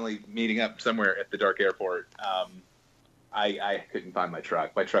finally meeting up somewhere at the dark airport, I couldn't find my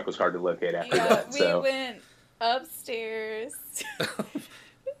truck. My truck was hard to locate after that. We went upstairs.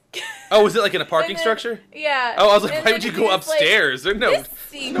 Oh, was it like in a parking structure? Yeah. Oh, I was like, why would you go upstairs? Like,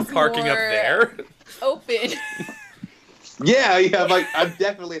 There's no parking up there. Open. Yeah. I'm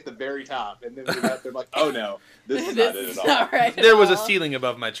definitely at the very top, and then we got there, I'm like, oh no, this is not it at all. Not right there was a ceiling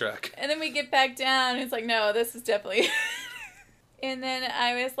above my truck. And then we get back down, and it's like, no, this is definitely. And then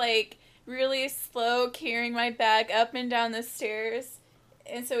I was like really slow carrying my bag up and down the stairs,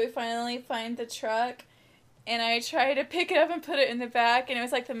 and so we finally find the truck. And I tried to pick it up and put it in the back, and it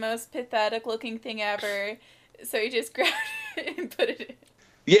was like the most pathetic looking thing ever. So he just grabbed it and put it in.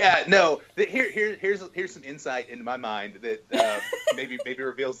 Yeah, no. Here's some insight into my mind that maybe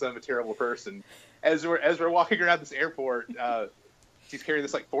reveals that I'm a terrible person. As we're walking around this airport, she's carrying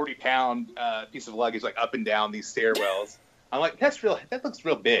this like 40-pound piece of luggage like up and down these stairwells. I'm like, that looks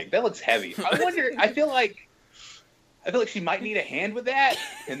real big. That looks heavy. I feel like she might need a hand with that.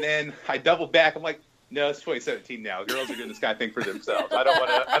 And then I double back. I'm like, no, it's 2017 now. Girls are doing this kind of thing for themselves. I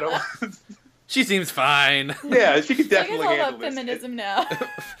don't want to. She seems fine. Yeah, she could definitely handle this. Feminism now.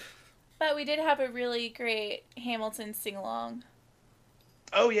 But we did have a really great Hamilton sing-along.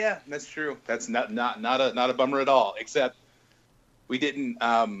 Oh yeah, that's true. That's not a bummer at all. Except we didn't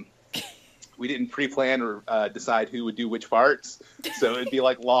pre-plan or decide who would do which parts. So it'd be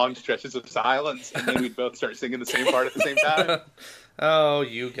like long stretches of silence, and then we'd both start singing the same part at the same time. Oh,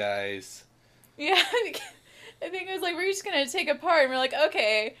 you guys. Yeah, I think it was like, we're just going to take a part, and we're like,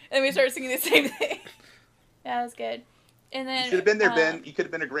 okay. And then we started singing the same thing. That was good. And then... You should have been there, Ben. You could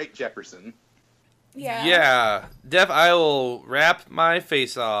have been a great Jefferson. Yeah. Yeah. Dev, I will rap my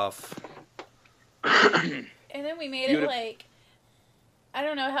face off. And then we made it like... I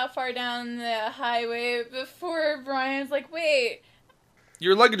don't know how far down the highway before Brian's like, wait.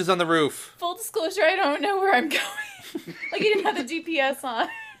 Your luggage is on the roof. Full disclosure, I don't know where I'm going. Like, he didn't have the GPS on.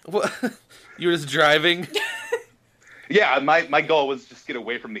 What? You were just driving? Yeah, my goal was just get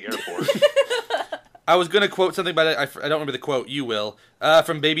away from the airport. I was going to quote something, but I don't remember the quote. You will.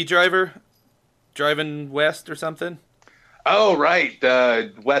 From Baby Driver? Driving west or something? Oh, right.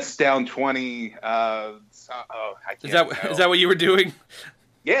 West down 20. I can't Is that what you were doing?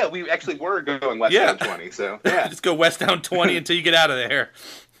 Yeah, we actually were going west down 20. So yeah, just go west down 20 until you get out of there.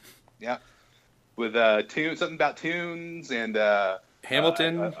 Yeah, with something about tunes and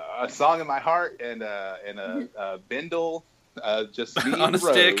Hamilton, a song in my heart, and a Bindle, just me on a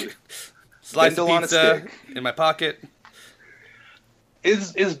road. stick, slice of pizza in my pocket.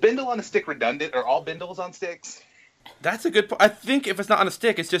 Is Bindle on a stick redundant? Are all Bindles on sticks? That's a good point. I think if it's not on a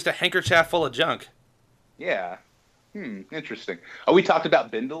stick, it's just a handkerchief full of junk. Yeah. Interesting. Oh, we talked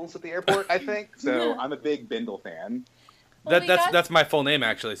about Bindles at the airport, I think. So I'm a big Bindle fan. Well, that's my full name,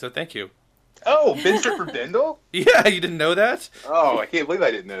 actually, so thank you. Oh, Binster for Bindle? Yeah, you didn't know that? Oh, I can't believe I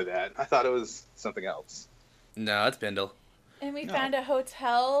didn't know that. I thought it was something else. No, it's Bindle. And we found a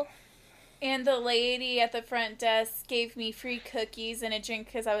hotel, and the lady at the front desk gave me free cookies and a drink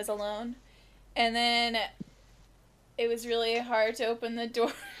because I was alone. And then it was really hard to open the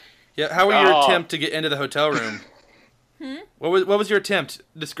door. Yeah, how were your attempt to get into the hotel room? What was your attempt?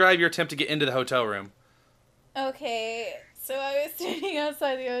 Describe your attempt to get into the hotel room. Okay, so I was standing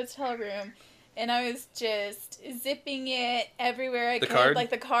outside the hotel room, and I was just zipping it everywhere I could. Card? Like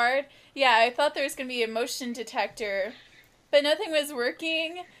the card. Yeah, I thought there was going to be a motion detector, but nothing was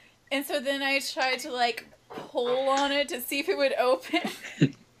working. And so then I tried to, like, pull on it to see if it would open.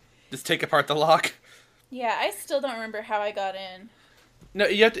 Just take apart the lock. Yeah, I still don't remember how I got in. No,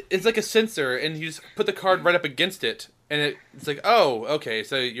 you have to. It's like a sensor, and you just put the card right up against it, and it's like, oh, okay,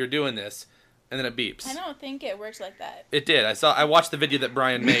 so you're doing this, and then it beeps. I don't think it worked like that. It did. I watched the video that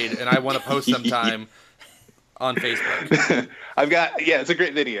Brian made, and I want to post sometime on Facebook. It's a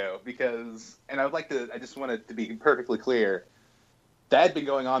great video because, and I just wanted to be perfectly clear. That had been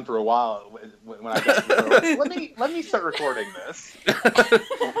going on for a while when I got let me start recording this.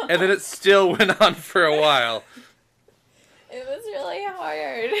 And then it still went on for a while. It was really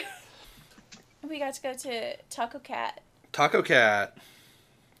hard. We got to go to Taco Cat. Taco Cat.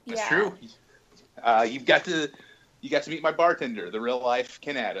 That's true. You got to meet my bartender, the real life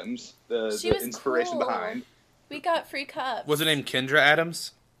Ken Adams, the inspiration cool. behind. We got free cups. Was her name Kendra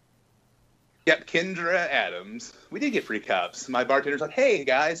Adams? Yep, Kendra Adams. We did get free cups. My bartender's like, "Hey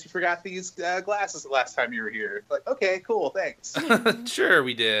guys, you forgot these glasses the last time you were here." Like, okay, cool, thanks. Sure,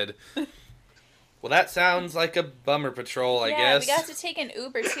 we did. Well, that sounds like a bummer patrol, I guess. Yeah, we got to take an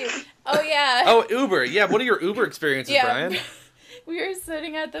Uber too. Oh yeah. Oh, Uber. Yeah, what are your Uber experiences, Brian? We were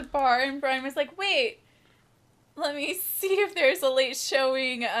sitting at the bar, and Brian was like, "Wait, let me see if there's a late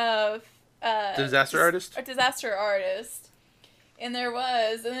showing of Disaster Artist." Disaster Artist. And there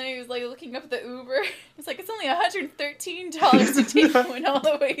was, and then he was like looking up the Uber. He's like, "It's only $113 to take one all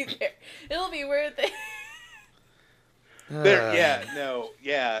the way there. It'll be worth it."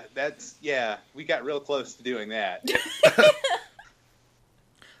 We got real close to doing that.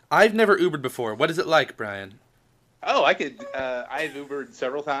 I've never Ubered before. What is it like, Brian? Oh, I've Ubered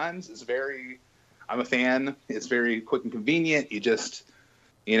several times. I'm a fan. It's very quick and convenient. You just,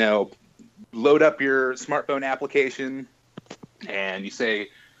 load up your smartphone application and you say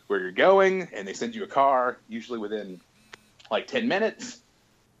where you're going, and they send you a car, usually within like 10 minutes.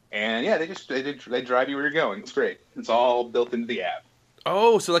 And yeah, they drive you where you're going. It's great. It's all built into the app.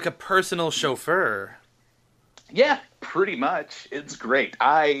 Oh, so like a personal chauffeur. Yeah, pretty much. It's great.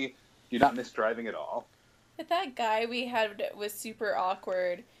 I do not miss driving at all. But that guy we had was super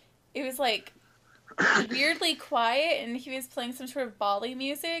awkward. It was like weirdly quiet, and he was playing some sort of Bali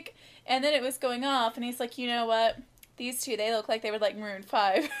music, and then it was going off, and he's like, "You know what? These two, they look like they would like Maroon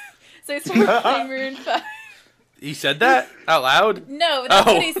 5. So he started playing Maroon 5. He said that out loud? No, that's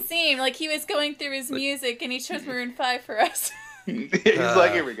what he seemed. Like, he was going through his music, and he chose Maroon 5 for us. He's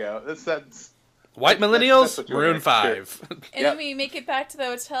like, "Here we go. That's white millennials, Maroon 5. Sure. And then we make it back to the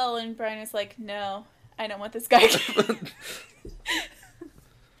hotel, and Brian is like, "No, I don't want this guy."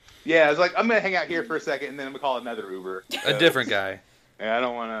 Yeah, I was like, "I'm going to hang out here for a second, and then I'm going to call another Uber." A different guy. Yeah, I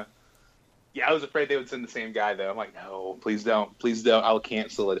don't want to. Yeah, I was afraid they would send the same guy, though. I'm like, "No, please don't. Please don't. I'll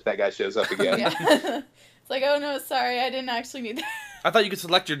cancel it if that guy shows up again." Yeah. It's like, "Oh, no, sorry. I didn't actually need that." I thought you could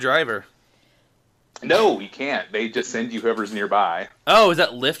select your driver. No, you can't. They just send you whoever's nearby. Oh, is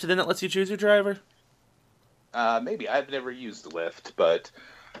that Lyft then that lets you choose your driver? Maybe. I've never used Lyft, but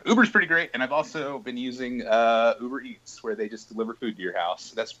Uber's pretty great. And I've also been using Uber Eats, where they just deliver food to your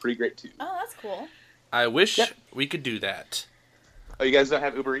house. That's pretty great, too. Oh, that's cool. I wish we could do that. Oh, you guys don't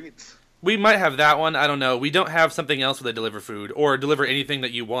have Uber Eats? We might have that one. I don't know. We don't have something else where they deliver food or deliver anything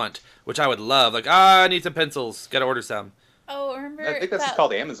that you want, which I would love. Like, I need some pencils. Got to order some. Oh, remember I think that's just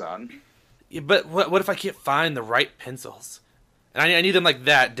called Amazon. Yeah, but what if I can't find the right pencils? And I need them like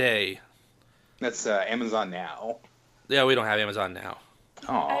that day. That's Amazon Now. Yeah, we don't have Amazon Now.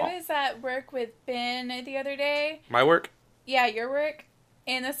 Aww. I was at work with Ben the other day. My work? Yeah, your work.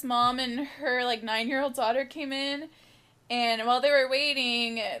 And this mom and her 9-year-old daughter came in. And while they were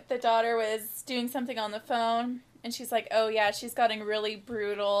waiting, the daughter was doing something on the phone. And she's like, "Oh yeah, she's gotten really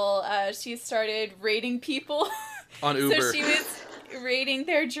brutal. She started rating people." On Uber. So she was rating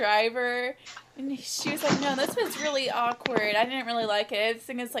their driver. And she was like, "No, this was really awkward. I didn't really like it. I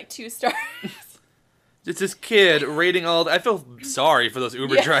think it's 2 stars." It's this kid rating all... I feel sorry for those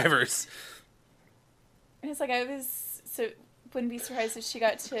Uber drivers. And it's like, wouldn't be surprised if she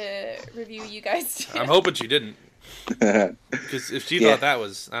got to review you guys too. I'm hoping she didn't. Because if she thought that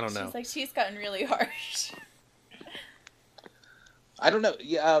was... I don't know. She's like, she's gotten really harsh. I don't know.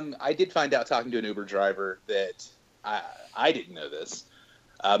 Yeah, I did find out talking to an Uber driver that I didn't know this.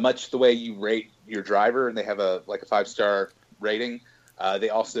 Much the way you rate your driver, and they have a 5-star rating, they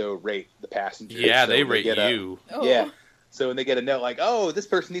also rate the passenger. Yeah, so they rate you. Oh. Yeah. So when they get a note like, "Oh, this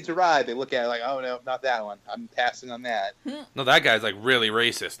person needs a ride," they look at it like, "Oh no, not that one. I'm passing on that." No, that guy's like really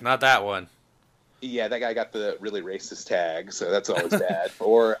racist. Not that one. Yeah, that guy got the really racist tag, so that's always bad.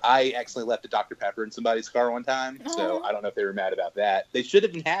 Or I accidentally left a Dr. Pepper in somebody's car one time, so I don't know if they were mad about that. They should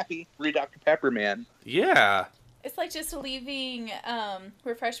have been happy. Free Dr. Pepper, man. Yeah. It's like just leaving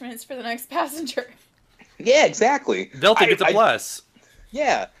refreshments for the next passenger. Yeah, exactly. They'll think it's a plus.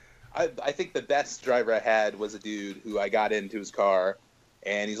 Yeah. I think the best driver I had was a dude who I got into his car,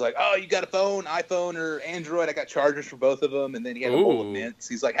 and he's like, "Oh, you got a phone, iPhone or Android? I got chargers for both of them." And then he had a bowl of mints.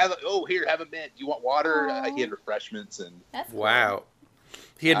 He's like, have a mint. Do you want water?" He had refreshments. And That's cool. Wow.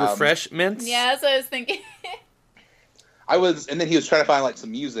 He had refreshments? Yeah, that's what I was thinking. And then he was trying to find like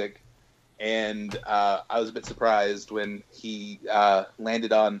some music, and I was a bit surprised when he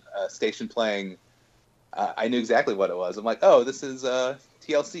landed on a station playing. I knew exactly what it was. I'm like, "Oh, this is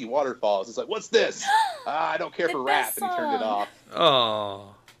TLC Waterfalls." It's like, "What's this?" I don't care for rap, and he turned it off.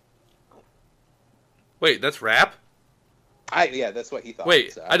 Oh. Wait, that's rap? Yeah, that's what he thought.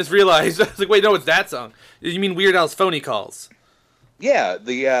 Wait, so. I just realized. I was like, wait, no, it's that song. You mean Weird Al's Phony Calls? Yeah,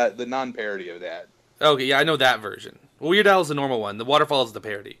 the non-parody of that. Okay, yeah, I know that version. Well, Weird Al's the normal one. The Waterfalls is the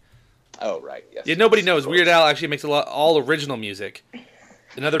parody. Oh, right. Yes. Yeah, nobody knows. Weird Al actually makes all original music,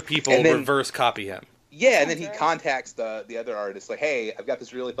 and other people reverse copy him. Yeah, and then he contacts the other artist like, "Hey, I've got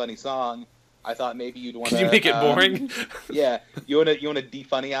this really funny song. I thought maybe you'd want to. Can you make it boring?" Yeah, you want to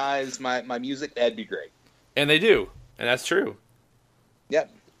defunnyize my music? That'd be great. And they do, and that's true. Yep.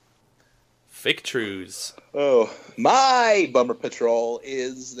 Fake truths. Oh, my bummer patrol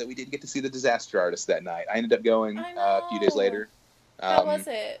is that we didn't get to see the Disaster Artist that night. I ended up going a few days later. How was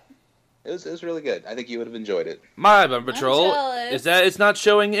it? It was really good. I think you would have enjoyed it. My Bumper Patrol is that it's not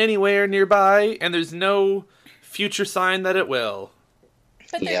showing anywhere nearby, and there's no future sign that it will.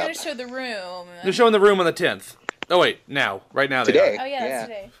 But they're going to show the room. They're showing the room on the 10th. Oh, wait, right now today. they are. Oh, yeah, that's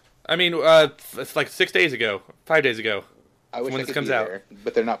today. I mean, it's like 5 days ago. I wish when I this could comes be out. there,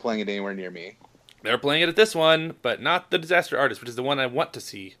 but they're not playing it anywhere near me. They're playing it at this one, but not the Disaster Artist, which is the one I want to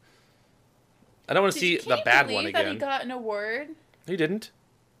see. I don't want to see the bad one again. That he got an award? He didn't.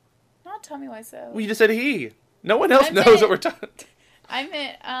 Not tell me why so. Well, you just said he. No one else knows what we're talking. I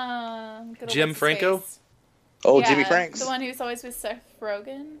meant Jim Franco. Oh, yeah, Jimmy Franks, the one who's always with Seth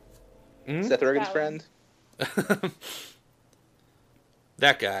Rogen. Mm-hmm. Seth Rogen's friend.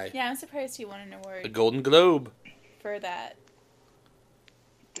 That guy. Yeah, I'm surprised he won an award. A Golden Globe. For that.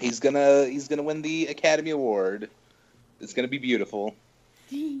 He's gonna win the Academy Award. It's gonna be beautiful.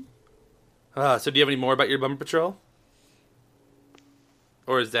 So do you have any more about your Bumper Patrol?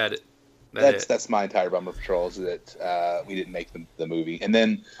 Or is that it? That's my entire Bumper Patrol, is that we didn't make the movie. And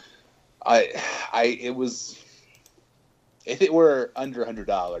then it was, if it were under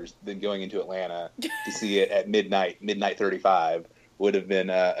 $100, then going into Atlanta to see it at midnight 35 would have been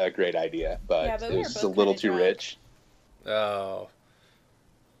a great idea, but it was just a little too rich. Oh.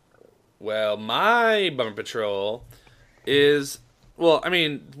 Well, my Bumper Patrol is, well, I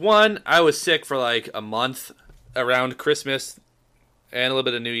mean, one, I was sick for like a month around Christmas and a little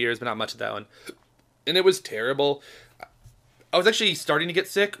bit of New Year's, but not much of that one. And it was terrible. I was actually starting to get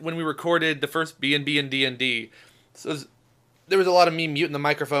sick when we recorded the first B&B and D&D. So there was a lot of me muting the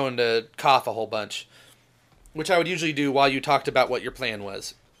microphone to cough a whole bunch, which I would usually do while you talked about what your plan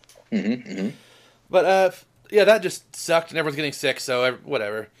was. Mm-hmm, mm-hmm. But, yeah, that just sucked, and everyone's getting sick, so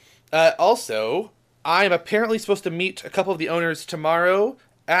whatever. Also, I'm apparently supposed to meet a couple of the owners tomorrow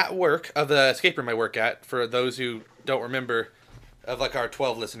at work, of the escape room I work at, for those who don't remember, of like our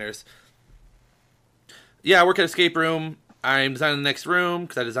 12 listeners. Yeah, I work at escape room. I'm designing the next room,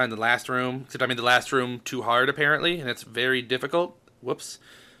 because I designed the last room, except I made the last room too hard, apparently, and it's very difficult. Whoops.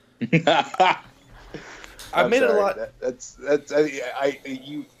 I've made it a lot.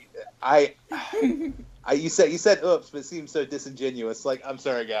 You said oops, but it seems so disingenuous. Like, I'm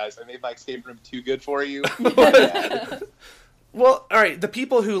sorry, guys, I made my escape room too good for you. Well, all right, the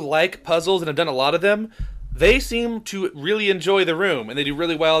people who like puzzles and have done a lot of them, they seem to really enjoy the room, and they do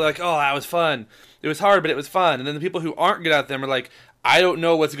really well. They're like, oh, that was fun. It was hard, but it was fun. And then the people who aren't good at them are like, I don't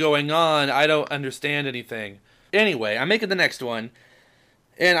know what's going on. I don't understand anything. Anyway, I'm making the next one.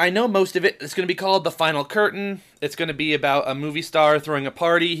 And I know most of it is going to be called The Final Curtain. It's going to be about a movie star throwing a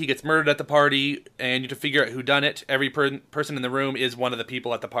party. He gets murdered at the party, and you have to figure out who done it. Every person in the room is one of the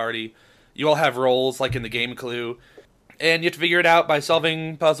people at the party. You all have roles, like in the game Clue. And you have to figure it out by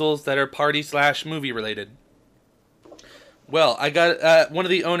solving puzzles that are party/movie related. Well, I got one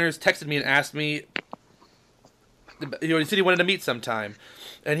of the owners texted me and asked me, he said he wanted to meet sometime.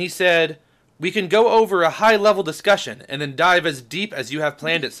 And he said, we can go over a high-level discussion and then dive as deep as you have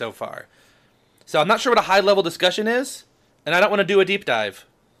planned it so far. So I'm not sure what a high-level discussion is, And I don't want to do a deep dive.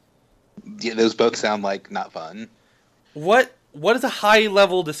 Yeah, those both sound like not fun. What is a high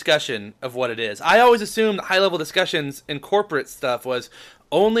level discussion of what it is? I always assumed high level discussions in corporate stuff was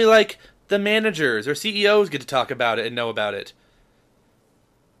only like the managers or CEOs get to talk about it and know about it.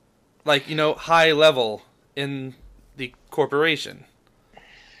 Like, high level in the corporation.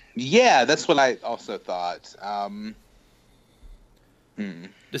 Yeah, that's what I also thought.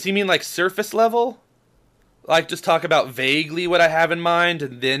 Does he mean like surface level? Like just talk about vaguely what I have in mind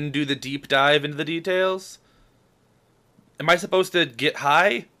and then do the deep dive into the details? Am I supposed to get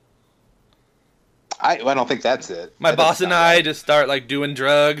high? I don't think that's it. My boss and I just start like doing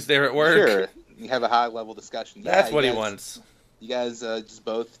drugs there at work. Sure, you have a high level discussion. That's what he wants. You guys just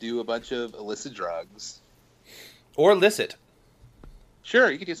both do a bunch of illicit drugs. Or licit.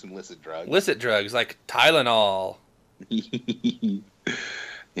 Sure, you could do some illicit drugs. Illicit drugs like Tylenol.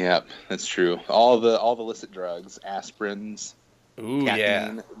 Yeah, that's true. All the illicit drugs, aspirins. Ooh,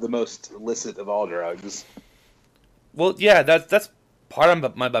 caffeine, yeah. The most illicit of all drugs. Well, yeah, that's part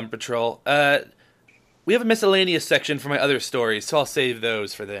of my bum patrol. We have a miscellaneous section for my other stories, so I'll save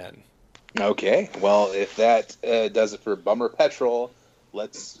those for then. Okay, well, if that does it for Bummer Petrol,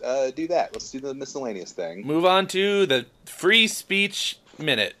 let's do that. Let's do the miscellaneous thing. Move on to the free speech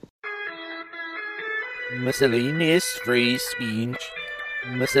minute. Miscellaneous free speech.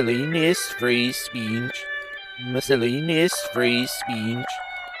 Miscellaneous free speech. Miscellaneous free speech.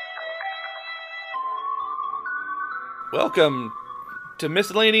 Welcome to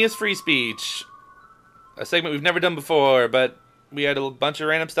Miscellaneous Free Speech, a segment we've never done before, but we had a bunch of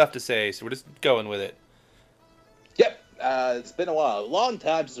random stuff to say, so we're just going with it. Yep, it's been a while. A long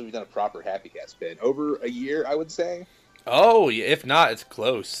time since we've done a proper Happy Cat spin. Over a year, I would say. Oh, yeah, if not, it's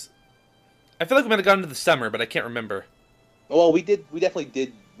close. I feel like we might have gone into the summer, but I can't remember. Well, we definitely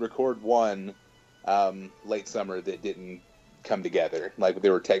did record one late summer that didn't come together. Like,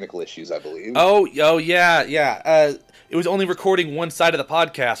 there were technical issues, I believe. Oh, yeah. It was only recording one side of the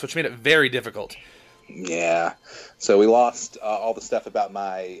podcast, which made it very difficult. Yeah. So we lost all the stuff about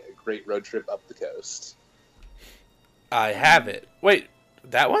my great road trip up the coast. I have it. Wait,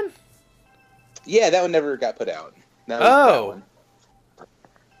 that one? Yeah, that one never got put out. That was that one.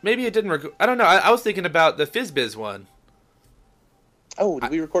 Maybe it didn't record. I don't know. I was thinking about the FizzBiz one. Oh,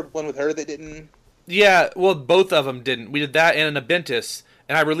 did we record one with her that didn't? Yeah, well, both of them didn't. We did that and an Abentus,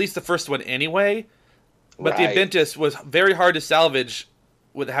 and I released the first one anyway. But Right. the Abentus was very hard to salvage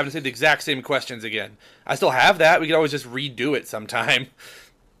with having to say the exact same questions again. I still have that. We could always just redo it sometime.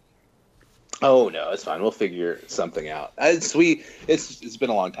 Oh no, it's fine. We'll figure something out. It's been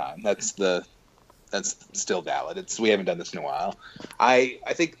a long time. That's still valid. We haven't done this in a while. I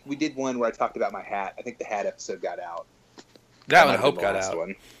think we did one where I talked about my hat. I think the hat episode got out. That one, I might have hope, been the got last out.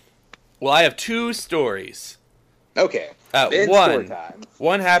 one. Well, I have two stories. Okay. Story time.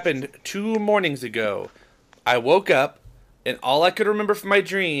 One happened 2 mornings ago. I woke up, and all I could remember from my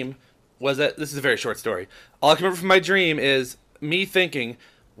dream was that this is a very short story. All I can remember from my dream is me thinking,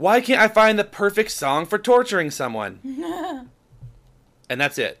 "Why can't I find the perfect song for torturing someone?" And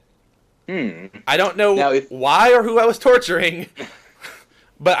that's it. I don't know why or who I was torturing,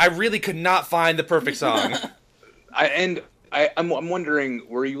 but I really could not find the perfect song. I'm wondering,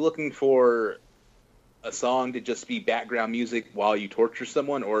 were you looking for a song to just be background music while you torture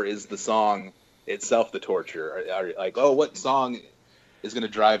someone, or is the song itself the torture? Are like, oh, what song is going to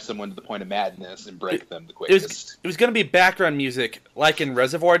drive someone to the point of madness and break them the quickest? It was going to be background music, like in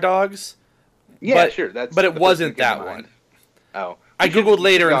Reservoir Dogs. Yeah, but, sure. But it wasn't that one. Oh. I googled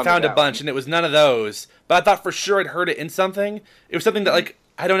later and found a bunch, and it was none of those. But I thought for sure I'd heard it in something. It was something that, like,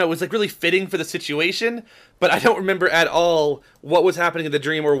 I don't know, it was like really fitting for the situation, but I don't remember at all what was happening in the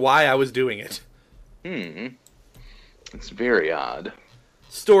dream or why I was doing it. It's very odd.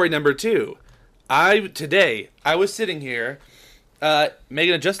 Story number 2. Today, I was sitting here.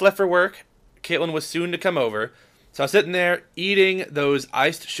 Megan had just left for work. Caitlin was soon to come over. So I was sitting there eating those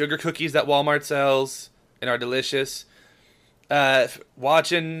iced sugar cookies that Walmart sells and are delicious.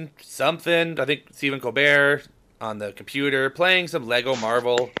 Watching something, I think Stephen Colbert on the computer, playing some Lego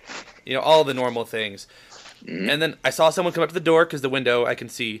Marvel, all the normal things. And then I saw someone come up to the door because the window I can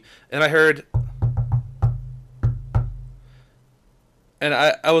see, and I heard, and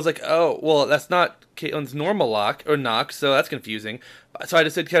I was like, oh, well, that's not Caitlin's normal lock or knock, so that's confusing. So I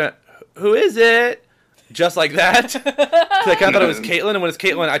just said, kind of, who is it? Just like that. Because I kind of thought it was Caitlin, and when it's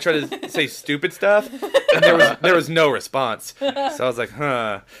Caitlin, I try to say stupid stuff, and there was no response. So I was like,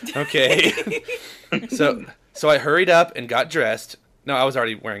 huh, okay. So I hurried up and got dressed. No, I was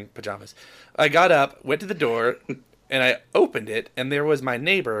already wearing pajamas. I got up, went to the door, and I opened it, and there was my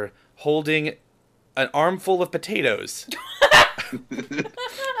neighbor holding an armful of potatoes.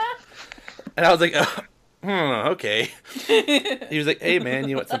 And I was like, okay. He was like, hey, man,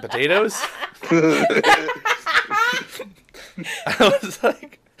 you want some potatoes? I was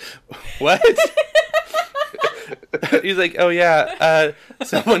like, what? He's like, oh, yeah,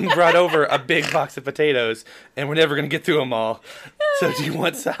 someone brought over a big box of potatoes, and we're never going to get through them all. So do you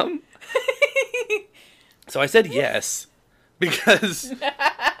want some? So I said yes, because,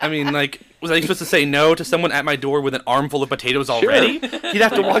 I mean, like, was I supposed to say no to someone at my door with an armful of potatoes already? Sure. He'd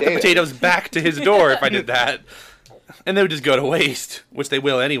have to walk the potatoes back to his door if I did that. And they would just go to waste, which they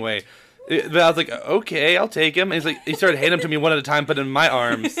will anyway. But I was like, okay, I'll take him. And he started handing them to me one at a time, put them in my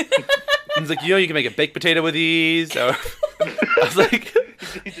arms. And he's like, you can make a baked potato with these. Or, I was like...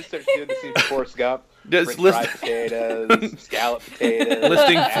 He just starts doing the scene for Forrest Gump. Just Fried potatoes, scalloped potatoes.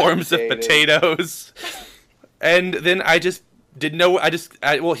 Listing forms of potatoes. And then I just didn't know.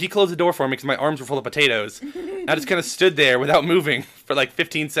 Well, he closed the door for me because my arms were full of potatoes. I just kind of stood there without moving for like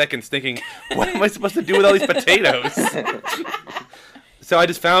 15 seconds thinking, what am I supposed to do with all these potatoes? So I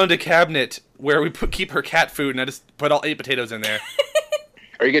just found a cabinet where we keep her cat food, and I just put all 8 potatoes in there.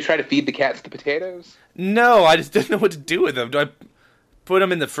 Are you going to try to feed the cats the potatoes? No, I just didn't know what to do with them. Do I put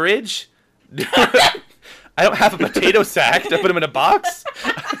them in the fridge? I don't have a potato sack. Do I put them in a box?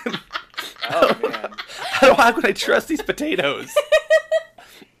 Oh, man. How can I trust these potatoes?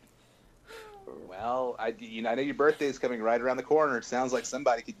 Well, I know your birthday is coming right around the corner. It sounds like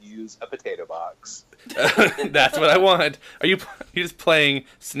somebody could use a potato box. That's what I want. You're just playing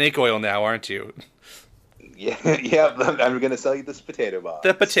snake oil now, aren't you? Yeah, I'm going to sell you this potato box.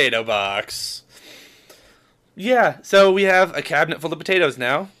 The potato box. Yeah, so we have a cabinet full of potatoes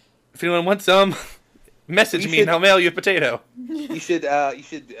now. If anyone wants some, message me and I'll mail you a potato. You should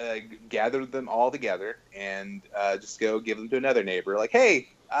gather them all together and just go give them to another neighbor. Like, hey,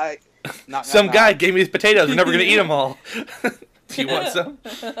 some guy gave me these potatoes. I'm never going to eat them all. Do you want some?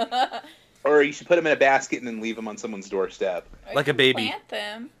 Or you should put them in a basket and then leave them on someone's doorstep. Or like you a baby. Plant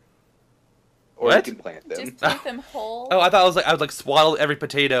them. Or What? you can plant them. Just keep them whole. Oh, I thought I would swaddle every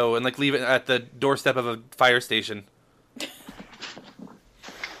potato and leave it at the doorstep of a fire station.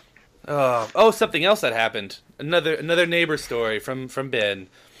 Oh, something else that happened. Another neighbor story from Ben.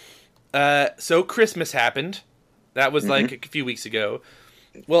 So Christmas happened. That was like a few weeks ago.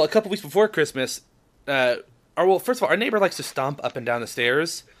 Well, a couple weeks before Christmas, first of all, our neighbor likes to stomp up and down the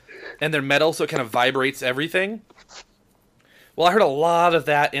stairs, and they're metal, so it kind of vibrates everything. Well, I heard a lot of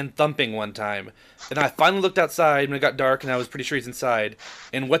that and thumping one time, and I finally looked outside when it got dark, and I was pretty sure he's inside.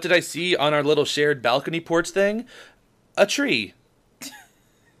 And what did I see on our little shared balcony porch thing? A tree.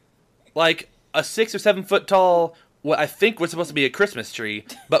 Like a 6 or 7 foot tall, what I think was supposed to be a Christmas tree,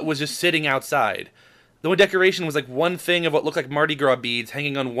 but was just sitting outside. The only decoration was like one thing of what looked like Mardi Gras beads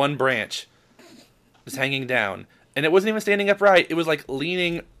hanging on one branch. Just hanging down. And it wasn't even standing upright, it was like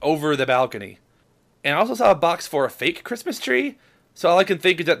leaning over the balcony. And I also saw a box for a fake Christmas tree. So all I can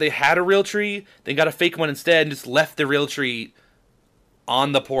think is that they had a real tree, they got a fake one instead, and just left the real tree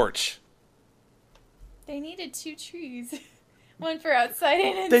on the porch. They needed 2 trees. One for outside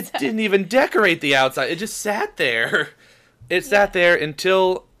and They inside. didn't even decorate the outside. It just sat there. It sat there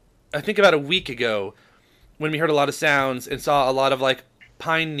until, I think about a week ago, when we heard a lot of sounds and saw a lot of like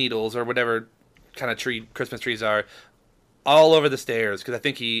pine needles or whatever kind of tree Christmas trees are all over the stairs because I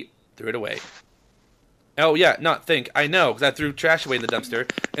think he threw it away. Oh yeah, I know, because I threw trash away in the dumpster,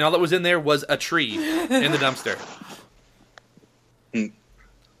 and all that was in there was a tree in the dumpster.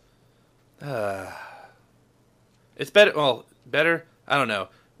 It's better? I don't know.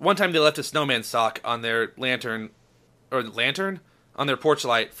 One time they left a snowman sock on their lantern, on their porch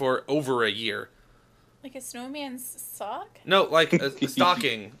light for over a year. Like a snowman's sock? No, like a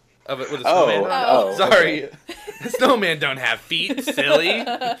stocking of it with a snowman on it. Oh. Sorry. Snowman don't have feet, silly.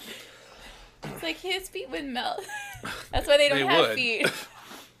 It's like his feet would melt. That's why they don't have feet.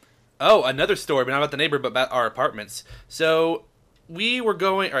 Oh, another story, but not about the neighbor, but about our apartments. So, we were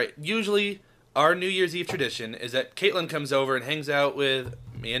going... All right, usually our New Year's Eve tradition is that Caitlin comes over and hangs out with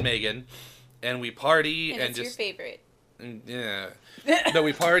me and Megan, and we party And and it's just... your favorite. Yeah. No,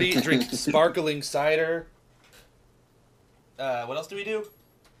 we party, drink sparkling cider. What else do we do?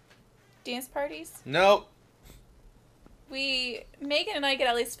 Dance parties? No. Megan and I get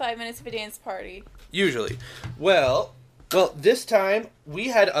at least 5 minutes of a dance party. Usually. Well, this time we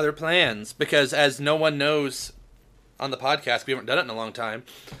had other plans because, as no one knows on the podcast, we haven't done it in a long time.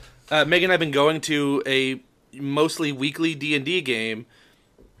 Megan and I have been going to a mostly weekly D&D game,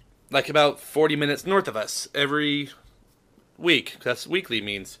 like about 40 minutes north of us, every week. That's what weekly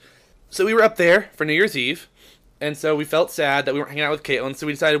means. So we were up there for New Year's Eve, and so we felt sad that we weren't hanging out with Caitlin, so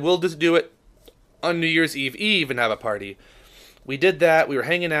we decided we'll just do it on New Year's Eve and have a party. We did that. We were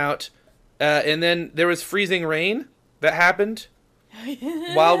hanging out. And then there was freezing rain that happened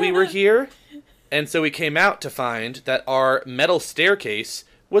while we were here. And so we came out to find that our metal staircase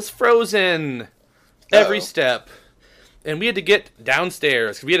was frozen every step. And we had to get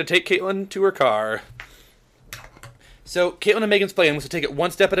downstairs because we had to take Caitlin to her car. So Caitlin and Megan's plan was to take it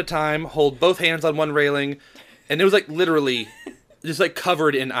one step at a time, hold both hands on one railing, and it was like literally just like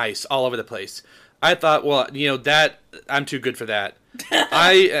covered in ice all over the place. I thought, well, that I'm too good for that.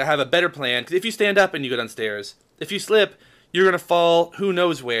 I have a better plan, because if you stand up and you go downstairs, if you slip, you're going to fall who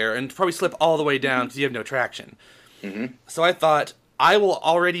knows where and probably slip all the way down because you have no traction. Mm-hmm. So I thought, I will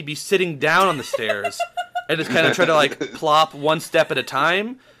already be sitting down on the stairs and just kind of try to like plop one step at a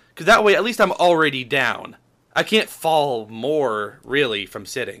time, because that way at least I'm already down. I can't fall more, really, from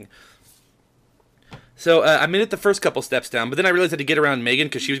sitting. So I made it the first couple steps down, but then I realized I had to get around Megan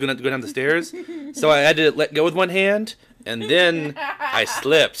because she was going to go down the stairs. So I had to let go with one hand, and then I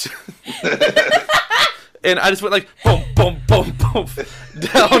slipped. And I just went like, boom, boom, boom, boom,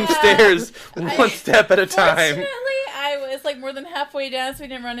 downstairs, one step at a time. Fortunately, I was like more than halfway down, so he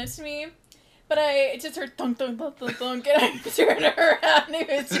didn't run into me. But I just heard thunk, thunk, thunk, thunk, thunk, and I turned around, and he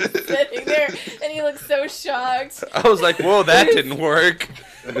was just sitting there, and he looked so shocked. I was like, whoa, that didn't work.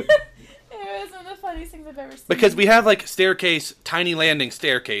 It was one of the funniest things I've ever seen. Because we have, like, staircase, tiny landing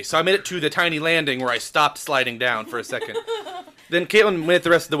staircase. So I made it to the tiny landing where I stopped sliding down for a second. Then Caitlin went the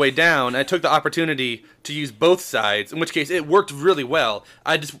rest of the way down, and I took the opportunity to use both sides, in which case it worked really well.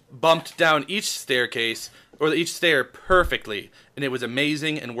 I just bumped down each staircase, or each stair, perfectly, and it was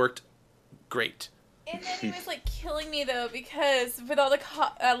amazing and worked great. And then he was, like, killing me, though, because with all the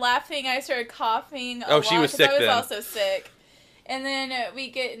laughing, I started coughing a lot. She was sick then. I was also sick. And then we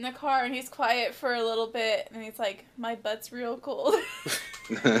get in the car, and he's quiet for a little bit, and he's like, my butt's real cold.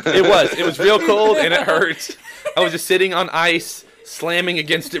 It was real cold, and it hurt. I was just sitting on ice, slamming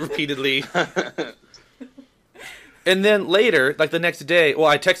against it repeatedly. And then later, like the next day, well,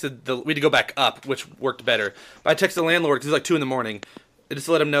 I texted, we had to go back up, which worked better. But I texted the landlord, because it was like 2 in the morning, just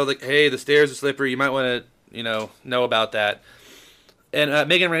to let him know, like, hey, the stairs are slippery, you might want to, know about that. And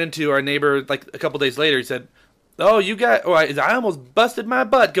Megan ran into our neighbor, like, a couple days later. He said, oh, I almost busted my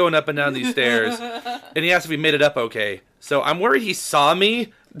butt going up and down these stairs. And he asked if we made it up okay. So I'm worried he saw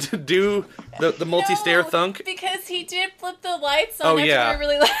me do the multi-stair thunk. Because he did flip the lights on. Oh, yeah.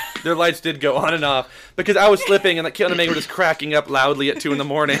 Really loud. Their lights did go on and off. Because I was slipping and Caitlin and Megan were just cracking up loudly at 2 in the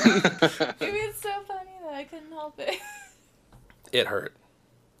morning. It was so funny that I couldn't help it. It hurt.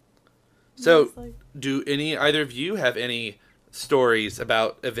 So, do either of you have any stories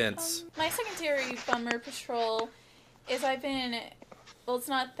about events? My secondary bummer patrol is it's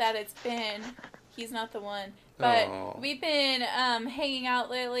not that it's been, he's not the one, but we've been hanging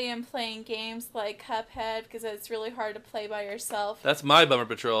out lately and playing games like Cuphead because it's really hard to play by yourself. That's my bummer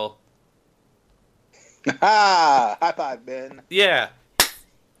patrol. Ha! High five, Ben. Yeah.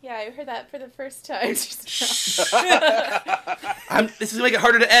 Yeah, I heard that for the first time just now. This is going to make it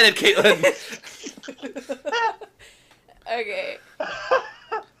harder to edit, Caitlin. Okay.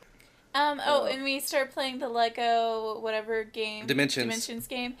 And we start playing the Lego whatever game. Dimensions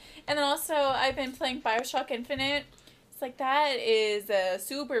game. And then also I've been playing BioShock Infinite. It's like, that is a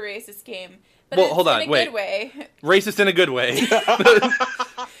super racist game. But well, hold on, wait. Good way. Racist in a good way.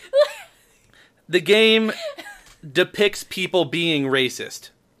 The game depicts people being racist.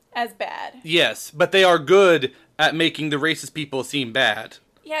 As bad. Yes, but they are good at making the racist people seem bad.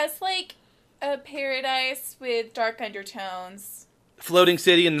 Yeah, it's like a paradise with dark undertones. Floating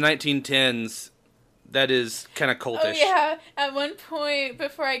city in the 1910s. That is kind of cultish. Oh, yeah. At one point,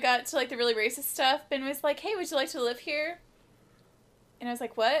 before I got to, like, the really racist stuff, Ben was like, hey, would you like to live here? And I was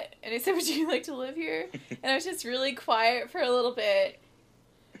like, what? And I said, would you like to live here? And I was just really quiet for a little bit.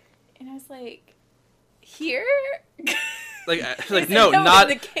 And I was like, here? Like no, not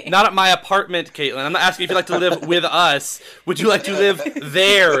at my apartment, Caitlin. I'm not asking if you'd like to live with us. Would you like to live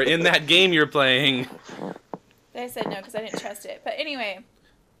there in that game you're playing? I said no because I didn't trust it. But anyway,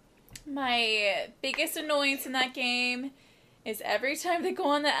 my biggest annoyance in that game is every time they go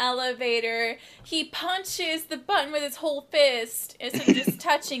on the elevator, he punches the button with his whole fist instead of just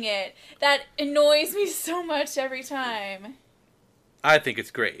touching it. That annoys me so much every time. I think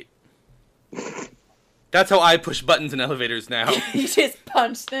it's great. That's how I push buttons in elevators now. You just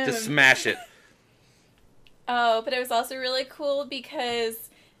punch them. Just smash it. Oh, but it was also really cool because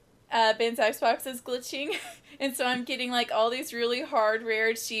Ben's Xbox is glitching. And so I'm getting like all these really hard, rare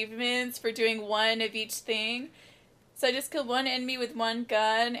achievements for doing one of each thing. So I just killed one enemy with one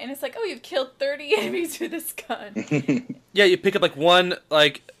gun. And it's like, oh, you've killed 30 enemies with this gun. Yeah, you pick up like one,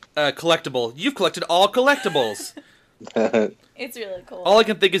 like, collectible. You've collected all collectibles. It's really cool. All I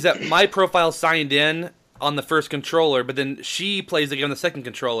can think is that my profile signed in on the first controller, but then she plays the game on the second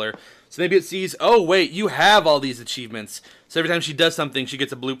controller. So maybe it sees, oh, wait, you have all these achievements. So every time she does something, she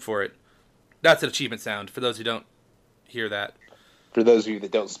gets a bloop for it. That's an achievement sound, for those who don't hear that. For those of you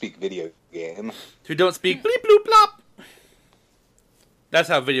that don't speak video game. Who don't speak bleep, bloop, blop. That's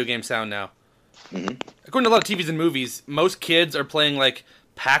how video games sound now. Mm-hmm. According to a lot of TVs and movies, most kids are playing, like,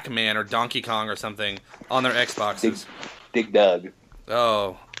 Pac-Man or Donkey Kong or something on their Xboxes. Dig Dug.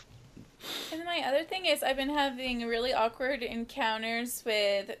 Oh. And then my other thing is I've been having really awkward encounters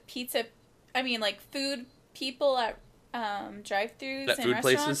with food people at drive-thrus At and food restaurants.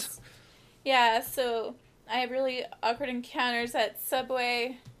 places? Yeah, so I have really awkward encounters at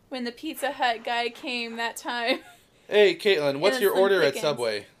Subway when the Pizza Hut guy came that time. Hey, Caitlin, what's And your Slim order at Pickens.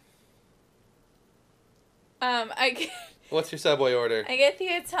 Subway? I What's your Subway order? get the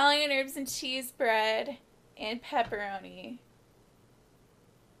Italian herbs and cheese bread and pepperoni,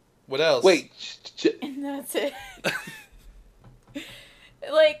 What else? Wait. and that's it.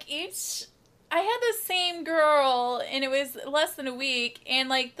 I had the same girl, and it was less than a week, and,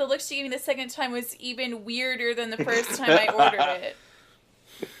 like, the look she gave me the second time was even weirder than the first time I ordered it.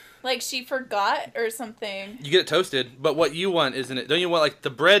 Like, she forgot or something. You get it toasted, but what you want, isn't it? Don't you want, like, the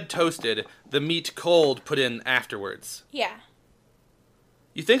bread toasted, the meat cold put in afterwards? Yeah.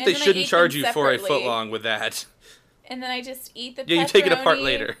 You think And they then I shouldn't eat charge them you for a separately. footlong with that? And then I just eat the pepperoni. Yeah, you take it apart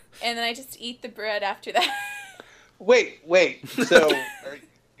later. And then I just eat the bread after that. Wait. So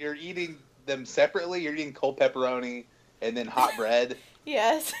you're eating them separately? You're eating cold pepperoni and then hot bread?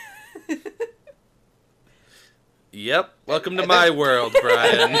 Yes. Yep. Welcome to And my then- world,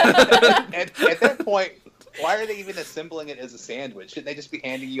 Brian. At that point, why are they even assembling it as a sandwich? Shouldn't they just be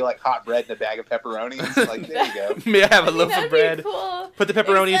handing you like hot bread and a bag of pepperonis? Like, there you go. May I have a I mean, loaf that'd of bread? be cool. Put the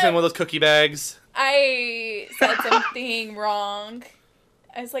pepperonis Except in one of those cookie bags. I said something wrong.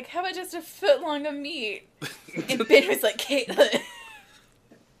 I was like, how about just a foot long of meat? And Ben was like, Caitlin.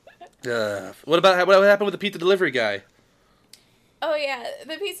 What happened with the pizza delivery guy? Oh, yeah.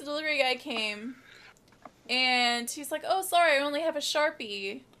 The pizza delivery guy came. And he's like, oh, sorry, I only have a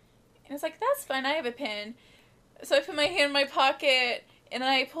Sharpie. And I was like, that's fine, I have a pen. So I put my hand in my pocket, and then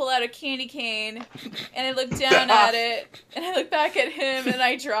I pull out a candy cane, and I look down at it, and I look back at him, and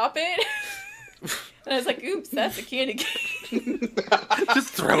I drop it. And I was like, oops, that's a candy cane. Just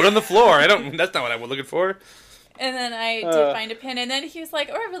throw it on the floor. That's not what I was looking for. And then I did find a pen, and then he was like,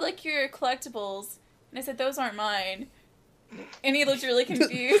 oh, I would like your collectibles. And I said, those aren't mine. And he looked really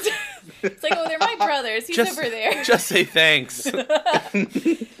confused. It's like, oh, they're my brothers. He's over there. Just say thanks.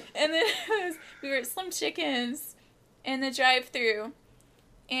 And then we were at Slim Chickens in the drive-thru,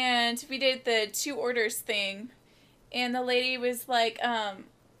 and we did the 2 orders thing, and the lady was like,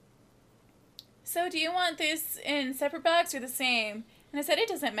 so do you want this in separate bags or the same? And I said, it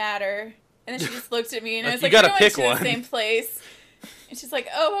doesn't matter. And then she just looked at me, and I was You like, gotta we're going pick to one. the same place. And she's like,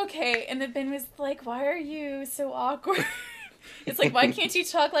 oh, okay. And then Ben was like, why are you so awkward? It's like, why can't you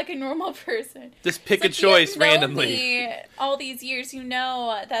talk like a normal person? Just pick It's a like, choice you've known randomly. me all these years, you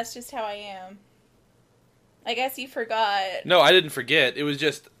know that's just how I am. I guess you forgot. No, I didn't forget. It was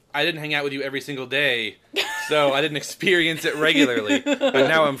just I didn't hang out with you every single day, so I didn't experience it regularly. But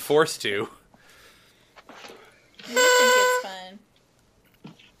now I'm forced to. I think it's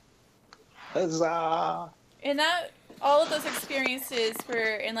fun. Huzzah! And that all of those experiences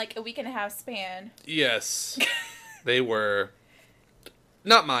were in like a week and a half span. Yes, they were.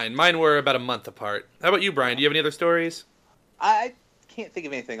 Not mine. Mine were about a month apart. How about you, Brian? Do you have any other stories? I can't think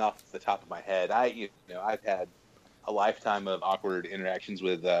of anything off the top of my head. I've had a lifetime of awkward interactions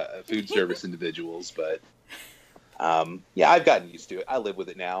with food service individuals, but yeah, I've gotten used to it. I live with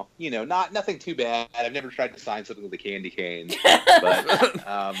it now. Nothing too bad. I've never tried to sign something with a candy cane, but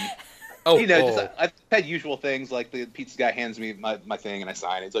I've had usual things like the pizza guy hands me my thing and I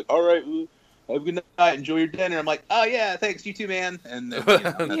sign it. It's like, all right, have a good night, enjoy your dinner. I'm like, oh yeah, thanks, you too, man. And then,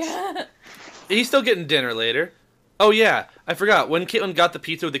 that's, Yeah. He's still getting dinner later. Oh yeah, I forgot. When Caitlin got the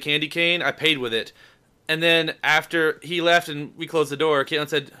pizza with the candy cane, I paid with it. And then after he left and we closed the door, Caitlin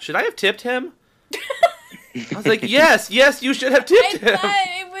said, should I have tipped him? I was like, yes, you should have I tipped him. thought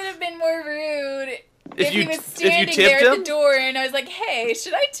it would have been more rude if he was if standing you there tipped at him? the door and I was like, hey,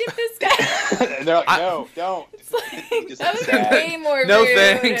 should I tip this guy? and they're like, no, don't. It's like, Just that was sad. way more No rude.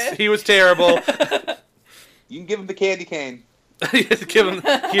 thanks. He was terrible. You can give him the candy cane. Give him,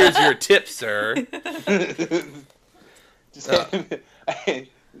 here's your tip, sir. Just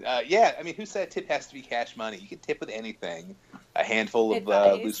yeah, I mean, who said tip has to be cash money? You can tip with anything. A handful of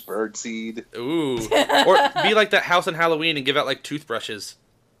Advice. loose bird seed. Ooh. Or be like that house on Halloween and give out like toothbrushes.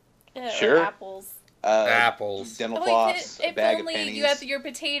 Sure. Or apples. Apples. Dental Oh, floss, a if bag of only pennies. you have your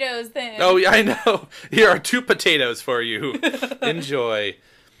potatoes then. Oh, yeah, I know. Here are 2 potatoes for you. Enjoy.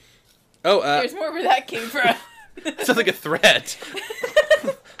 Oh, There's more where that came from. sounds like a threat.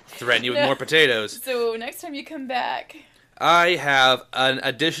 Threaten you with No. more potatoes. So next time you come back. I have an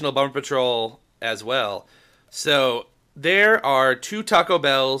additional Bumper Patrol as well. So there are 2 Taco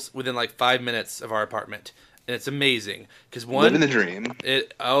Bells within like 5 minutes of our apartment, and it's amazing because Living the dream.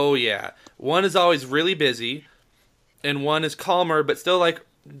 oh yeah, one is always really busy, and one is calmer but still like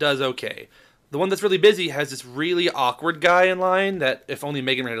does okay. The one that's really busy has this really awkward guy in line that if only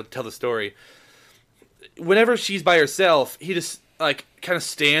Megan were to tell the story. Whenever she's by herself, he just like kind of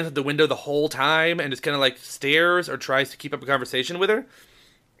stands at the window the whole time and just kind of like stares or tries to keep up a conversation with her.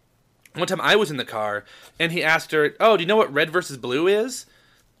 One time I was in the car and he asked her, "Oh, do you know what Red versus Blue is?"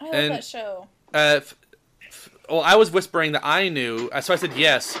 I love And- that show. Well, I was whispering that I knew, so I said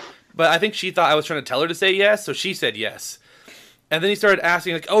yes. But I think she thought I was trying to tell her to say yes, so she said yes. And then he started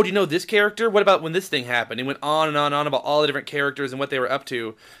asking, like, "Oh, do you know this character? What about when this thing happened?" He went on and on and on about all the different characters and what they were up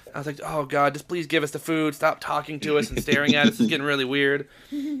to. I was like, "Oh, God, just please give us the food. Stop talking to us and staring at us. It's getting really weird."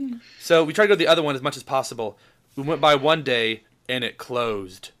 So we tried to go to the other one as much as possible. We went by one day, and it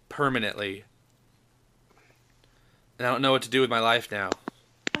closed permanently. And I don't know what to do with my life now.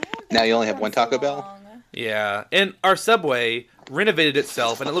 I haven't Now been you only to have one one Taco so Bell? long. Yeah, and our Subway renovated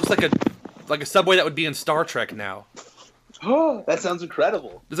itself, and it looks like a Subway that would be in Star Trek now. Oh, that sounds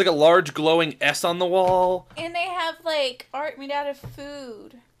incredible. There's like a large glowing S on the wall. And they have like art made out of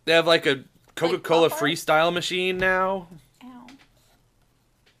food. They have like a Coca-Cola pop art? freestyle machine now. Ow.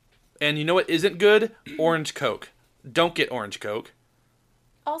 And you know what isn't good? Orange Coke. Don't get Orange Coke.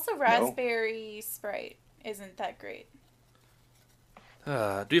 Also, raspberry Sprite isn't that great. Do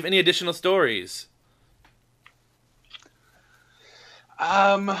you have any additional stories?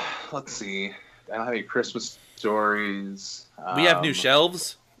 Let's see. I don't have any Christmas stories. We have new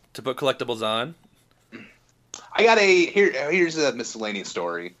shelves to put collectibles on. I got here's a miscellaneous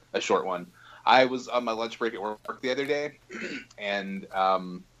story, a short one. I was on my lunch break at work the other day, and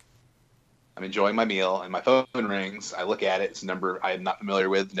I'm enjoying my meal, and my phone rings. I look at it. It's a number I am not familiar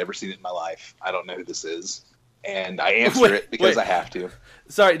with, never seen it in my life. I don't know who this is. And I answer it because I have to.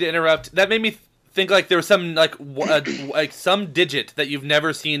 Sorry to interrupt. That made me think like there was some like some digit that you've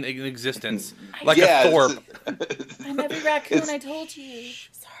never seen in existence, like a Thorpe. I'm every raccoon I told you.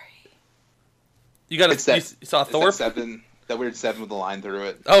 Sorry. You got It's you that- saw It's Thorpe? that weird 7 with a line through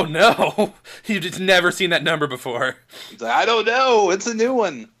it. Oh no! You've just never seen that number before. It's like, I don't know. It's a new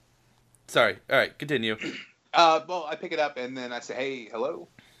one. Sorry. All right, continue. Well, I pick it up and then I say, "Hey, hello,"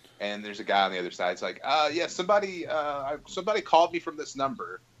 and there's a guy on the other side. It's like, yeah, somebody called me from this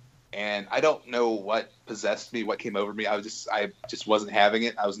number, and I don't know what possessed me, what came over me. I just wasn't having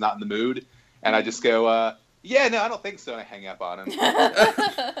it. I was not in the mood, and I just go, yeah, no, I don't think so. And I hang up on him. So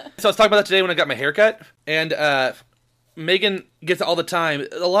I was talking about that today when I got my haircut, and Megan gets it all the time.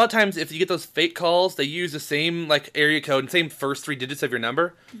 A lot of times, if you get those fake calls, they use the same like area code and same first 3 digits of your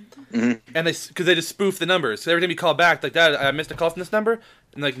number, and because they just spoof the numbers. So every time you call back, like, "Dad, I missed a call from this number,"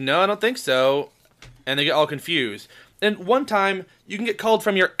 and like, "No, I don't think so," and they get all confused. And one time, you can get called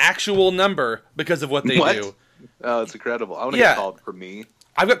from your actual number because of what they What? do. Oh, it's incredible. I want to Yeah. get called from me.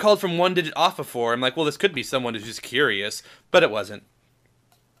 I've got called from 1 digit off before. I'm like, well, this could be someone who's just curious, but it wasn't.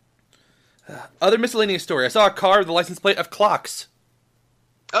 Other miscellaneous story. I saw a car with the license plate of Clocks.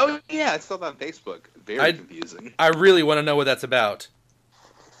 Oh yeah, I saw that on Facebook. Very I- confusing. I really want to know what that's about,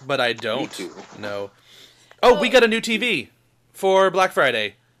 but I don't too. know. Oh, we Oh. got a new TV for Black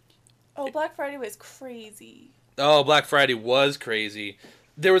Friday. Oh, Black Friday was crazy. Oh, Black Friday was crazy.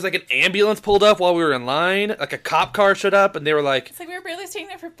 There was like an ambulance pulled up while we were in line. Like a cop car showed up, and they were like, It's like we were barely staying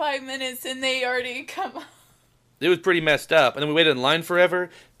there for 5 minutes and they already come up. it was pretty messed up. And then we waited in line forever,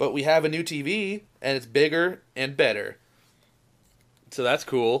 but we have a new TV, and it's bigger and better. So that's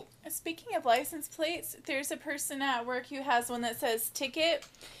cool. Speaking of license plates, there's a person at work who has one that says ticket,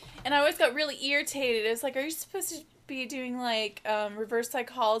 and I always got really irritated. It's like, are you supposed to be doing like reverse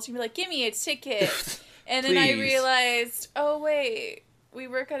psychology and be like, give me a ticket? And then I Please. realized, oh wait, we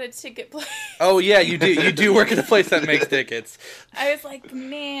work at a ticket place. Oh yeah, you do. You do work at a place that makes tickets. I was like,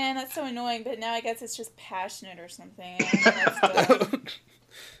 man, that's so annoying. But now I guess it's just passionate or something. That's dumb.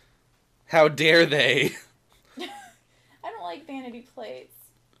 How dare they? I don't like vanity plates.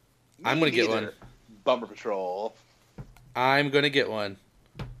 I'm Me gonna get neither. one. Bumper Patrol. I'm gonna get one.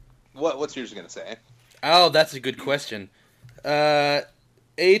 What's yours gonna say? Oh, that's a good question.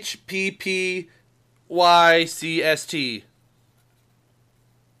 HPPYCST.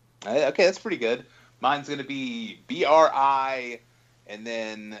 Okay, that's pretty good. Mine's gonna be BRICKST. and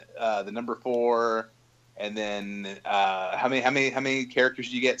then the number 4, and then how many characters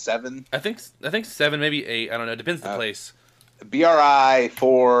do you get? 7? I think 7, maybe 8. I don't know. Depends the place. BRI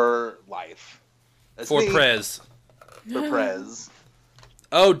for life. That's For me. Prez. For Prez.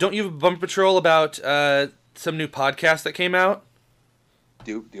 Oh, don't you have a Bumper Patrol about some new podcast that came out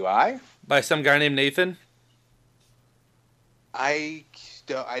Do I? by some guy named Nathan I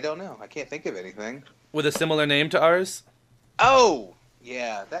don't know. I can't think of anything. with a similar name to ours? Oh,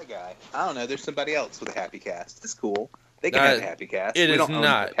 yeah, that guy. I don't know. There's somebody else with a happy cast. It's cool. They can have a happy cast. It we is don't own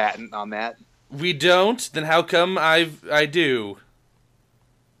not. the patent on that. We don't? Then how come I do?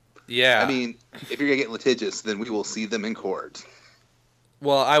 Yeah. I mean, if you're gonna get litigious, then we will see them in court.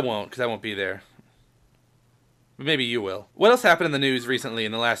 Well, I won't, because I won't be there. But maybe you will. What else happened in the news recently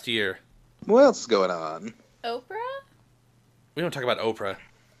in the last year? What else is going on? Oprah? We don't talk about Oprah.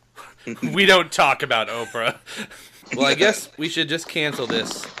 We don't talk about Oprah. Well, I guess we should just cancel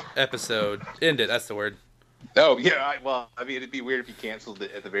this episode. End it, that's the word. Oh yeah. I mean, it'd be weird if you canceled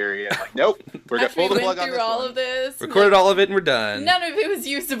it at the very end. Like, nope, we're gonna After pull we the went plug on through this all one. of this, Recorded all of it and we're done. none of it was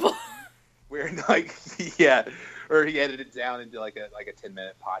usable. We're like, yeah, or he edited it down into like a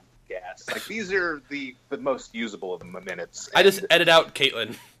 10-minute podcast. Like these are the most usable of the minutes. I just And edit out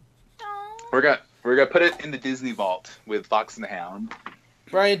Caitlin. we're gonna put it in the Disney vault with Fox and the Hound.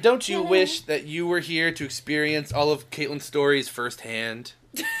 Brian, don't you wish that you were here to experience all of Caitlin's stories firsthand?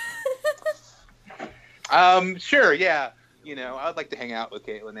 Sure, yeah. You know, I'd like to hang out with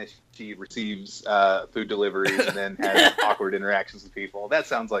Caitlin as she receives food deliveries and then has awkward interactions with people. That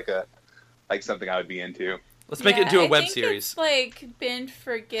sounds like something I would be into. Let's make it into a web I think series. It's like Ben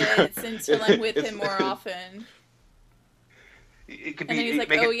forgets until I'm with him more often. It could And then he's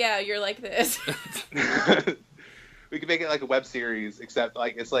like, oh yeah, you're like this. We could make it like a web series, except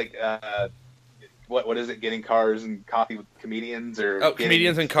like it's like what is it? Getting cars and coffee with comedians, or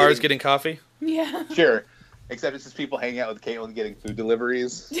comedians in cars getting coffee? Yeah. Sure. Except it's just people hanging out with Caitlin getting food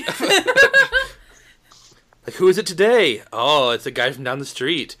deliveries. Like, who is it today? Oh, it's a guy from down the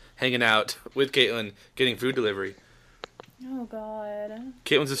street hanging out with Caitlin getting food delivery. Oh God.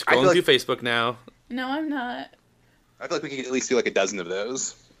 Caitlin's just I feel scrolling like- through Facebook now. No, I'm not. I feel like we could at least do like a dozen of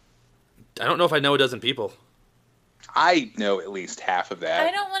those. I don't know if I know a dozen people. I know at least half of that.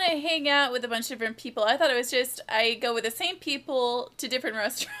 I don't want to hang out with a bunch of different people. I thought it was just I go with the same people to different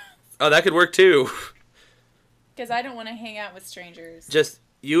restaurants Oh, that could work too. because I don't want to hang out with strangers. Just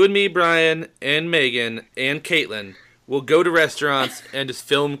you and me, Brian, and Megan, and Caitlin will go to restaurants and just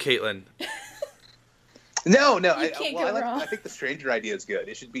film Caitlin. No, You can't go wrong. I think the stranger idea is good.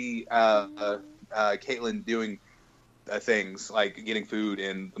 It should be Caitlin doing things like getting food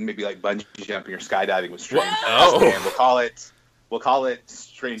and maybe like bungee jumping or skydiving with strangers. Oh. And we'll call it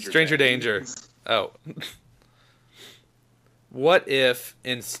Stranger Danger. Oh. What if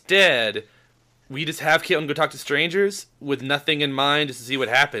instead we just have Caitlin go talk to strangers with nothing in mind just to see what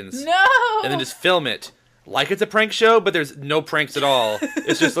happens? No. And then just film it. Like it's a prank show, but there's no pranks at all.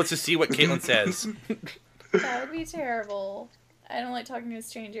 It's just, let's just see what Caitlin says. That would be terrible. I don't like talking to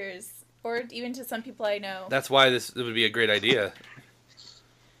strangers or even to some people I know. That's why this would be a great idea.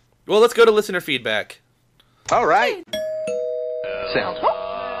 Well, let's go to listener feedback. All right. Sounds.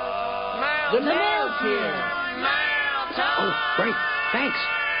 The mail's here. Oh, great. Thanks.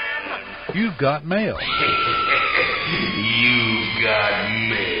 You've got mail. You've got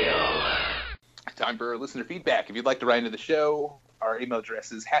mail. Time for listener feedback. If you'd like to write into the show, our email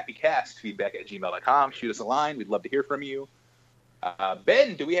address is happycastfeedback@gmail.com. Shoot us a line. We'd love to hear from you.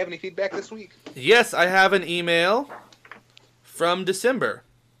 Ben, do we have any feedback this week? Yes, I have an email from December.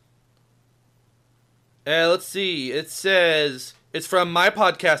 Let's see. It says it's from my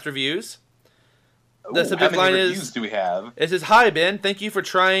podcast reviews. The Ooh, subject how line many is- reviews do we have? It says, "Hi Ben, thank you for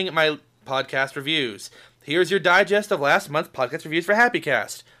trying my podcast reviews. Here's your digest of last month's podcast reviews for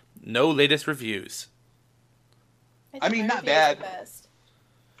HappyCast. No latest reviews." I mean, think not my review is bad. the best.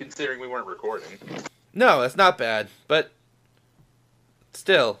 Considering we weren't recording. No, that's not bad, but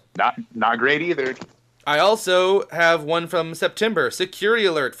still. Not great either. I also have one from September. Security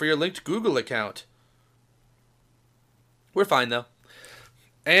alert for your linked Google account. We're fine, though.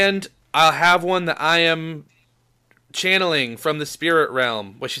 And I'll have one that I am channeling from the spirit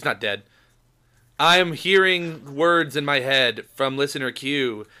realm. Well, she's not dead. I am hearing words in my head from listener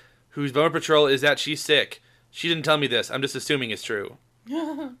Q, whose Bummer Patrol is that she's sick. She didn't tell me this. I'm just assuming it's true.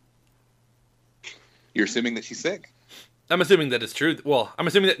 You're assuming that she's sick? I'm assuming that it's true. Well, I'm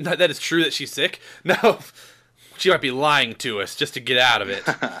assuming that it's true that she's sick. No, she might be lying to us just to get out of it.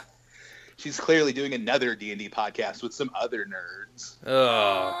 She's clearly doing another D&D podcast with some other nerds.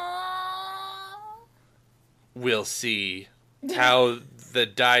 Oh, Aww. we'll see. how the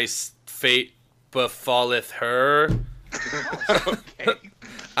dice fate befalleth her. Okay.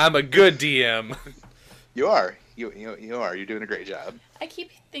 I'm a good DM. You are. You are. You're doing a great job. I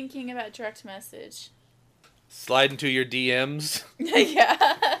keep thinking about direct message. Slide into your DMs.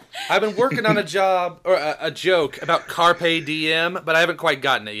 Yeah. I've been working on a job or a joke about Carpe DM, but I haven't quite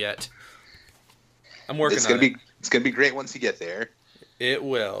gotten it yet. I'm working on it. It's gonna be great once you get there. It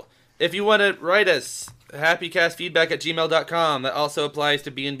will. If you want to write us, happycastfeedback@gmail.com. That also applies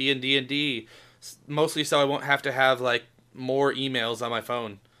to B&B and D&D. Mostly so I won't have to have like more emails on my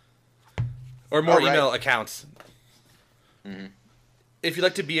phone. Or more email accounts. Mm-hmm. If you'd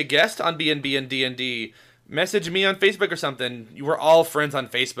like to be a guest on B&B and D&D, message me on Facebook or something. We're all friends on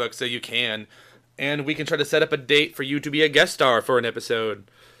Facebook, so you can. And we can try to set up a date for you to be a guest star for an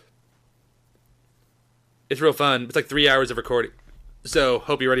episode. It's real fun. It's like 3 hours of recording. So,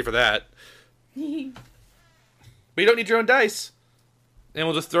 hope you're ready for that. But you don't need your own dice. And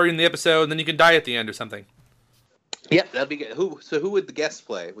we'll just throw you in the episode, and then you can die at the end or something. Yep, that'd be good. Who would the guests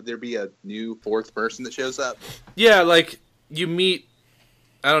play? Would there be a new fourth person that shows up? Yeah, like, you meet,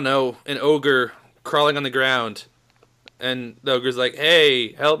 I don't know, an ogre crawling on the ground. And the ogre's like,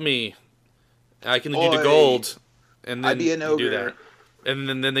 hey, help me. I can lead you to gold. And then I'd be an ogre. you do that. And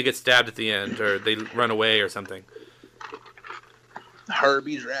then they get stabbed at the end, or they run away or something.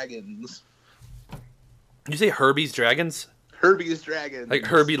 Herbie Dragons. You say Herbie's Dragons? Herbie's Dragons. Like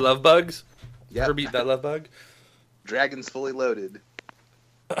Herbie Love Bugs? Yep. Herbie that Love Bug? Dragons Fully Loaded.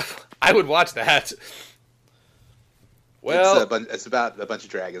 I would watch that. Well, it's about a bunch of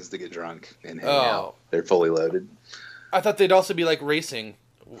dragons that get drunk and hang out. They're fully loaded. I thought they'd also be like racing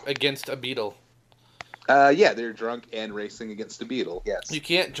against a beetle. Yeah, they're drunk and racing against a beetle. Yes. You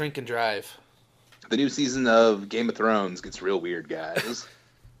can't drink and drive. The new season of Game of Thrones gets real weird, guys.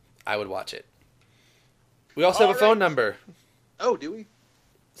 I would watch it. We also have a phone number. Oh, do we?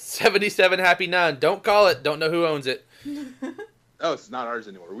 77 Happy Nun. Don't call it. Don't know who owns it. Oh, it's not ours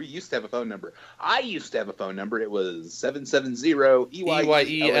anymore. We used to have a phone number. I used to have a phone number. It was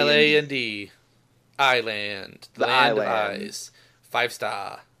 770-EYELAND. Island. The Land of Island. Eyes.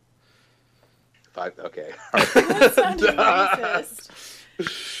 5-star. Okay. That sounded racist.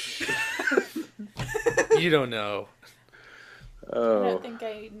 You don't know. I don't think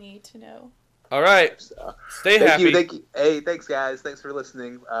I need to know. All right. Stay happy. Thank you. Hey, thanks, guys. Thanks for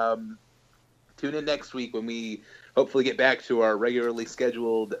listening. Tune in next week when we hopefully get back to our regularly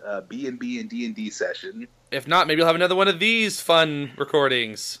scheduled B&B and D&D session. If not, maybe you'll have another one of these fun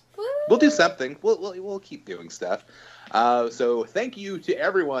recordings. We'll do something. We'll keep doing stuff. So thank you to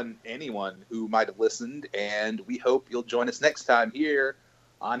anyone who might have listened, and we hope you'll join us next time here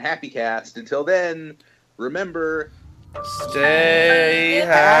on HappyCast. Until then, remember, Stay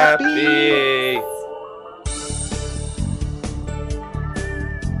happy.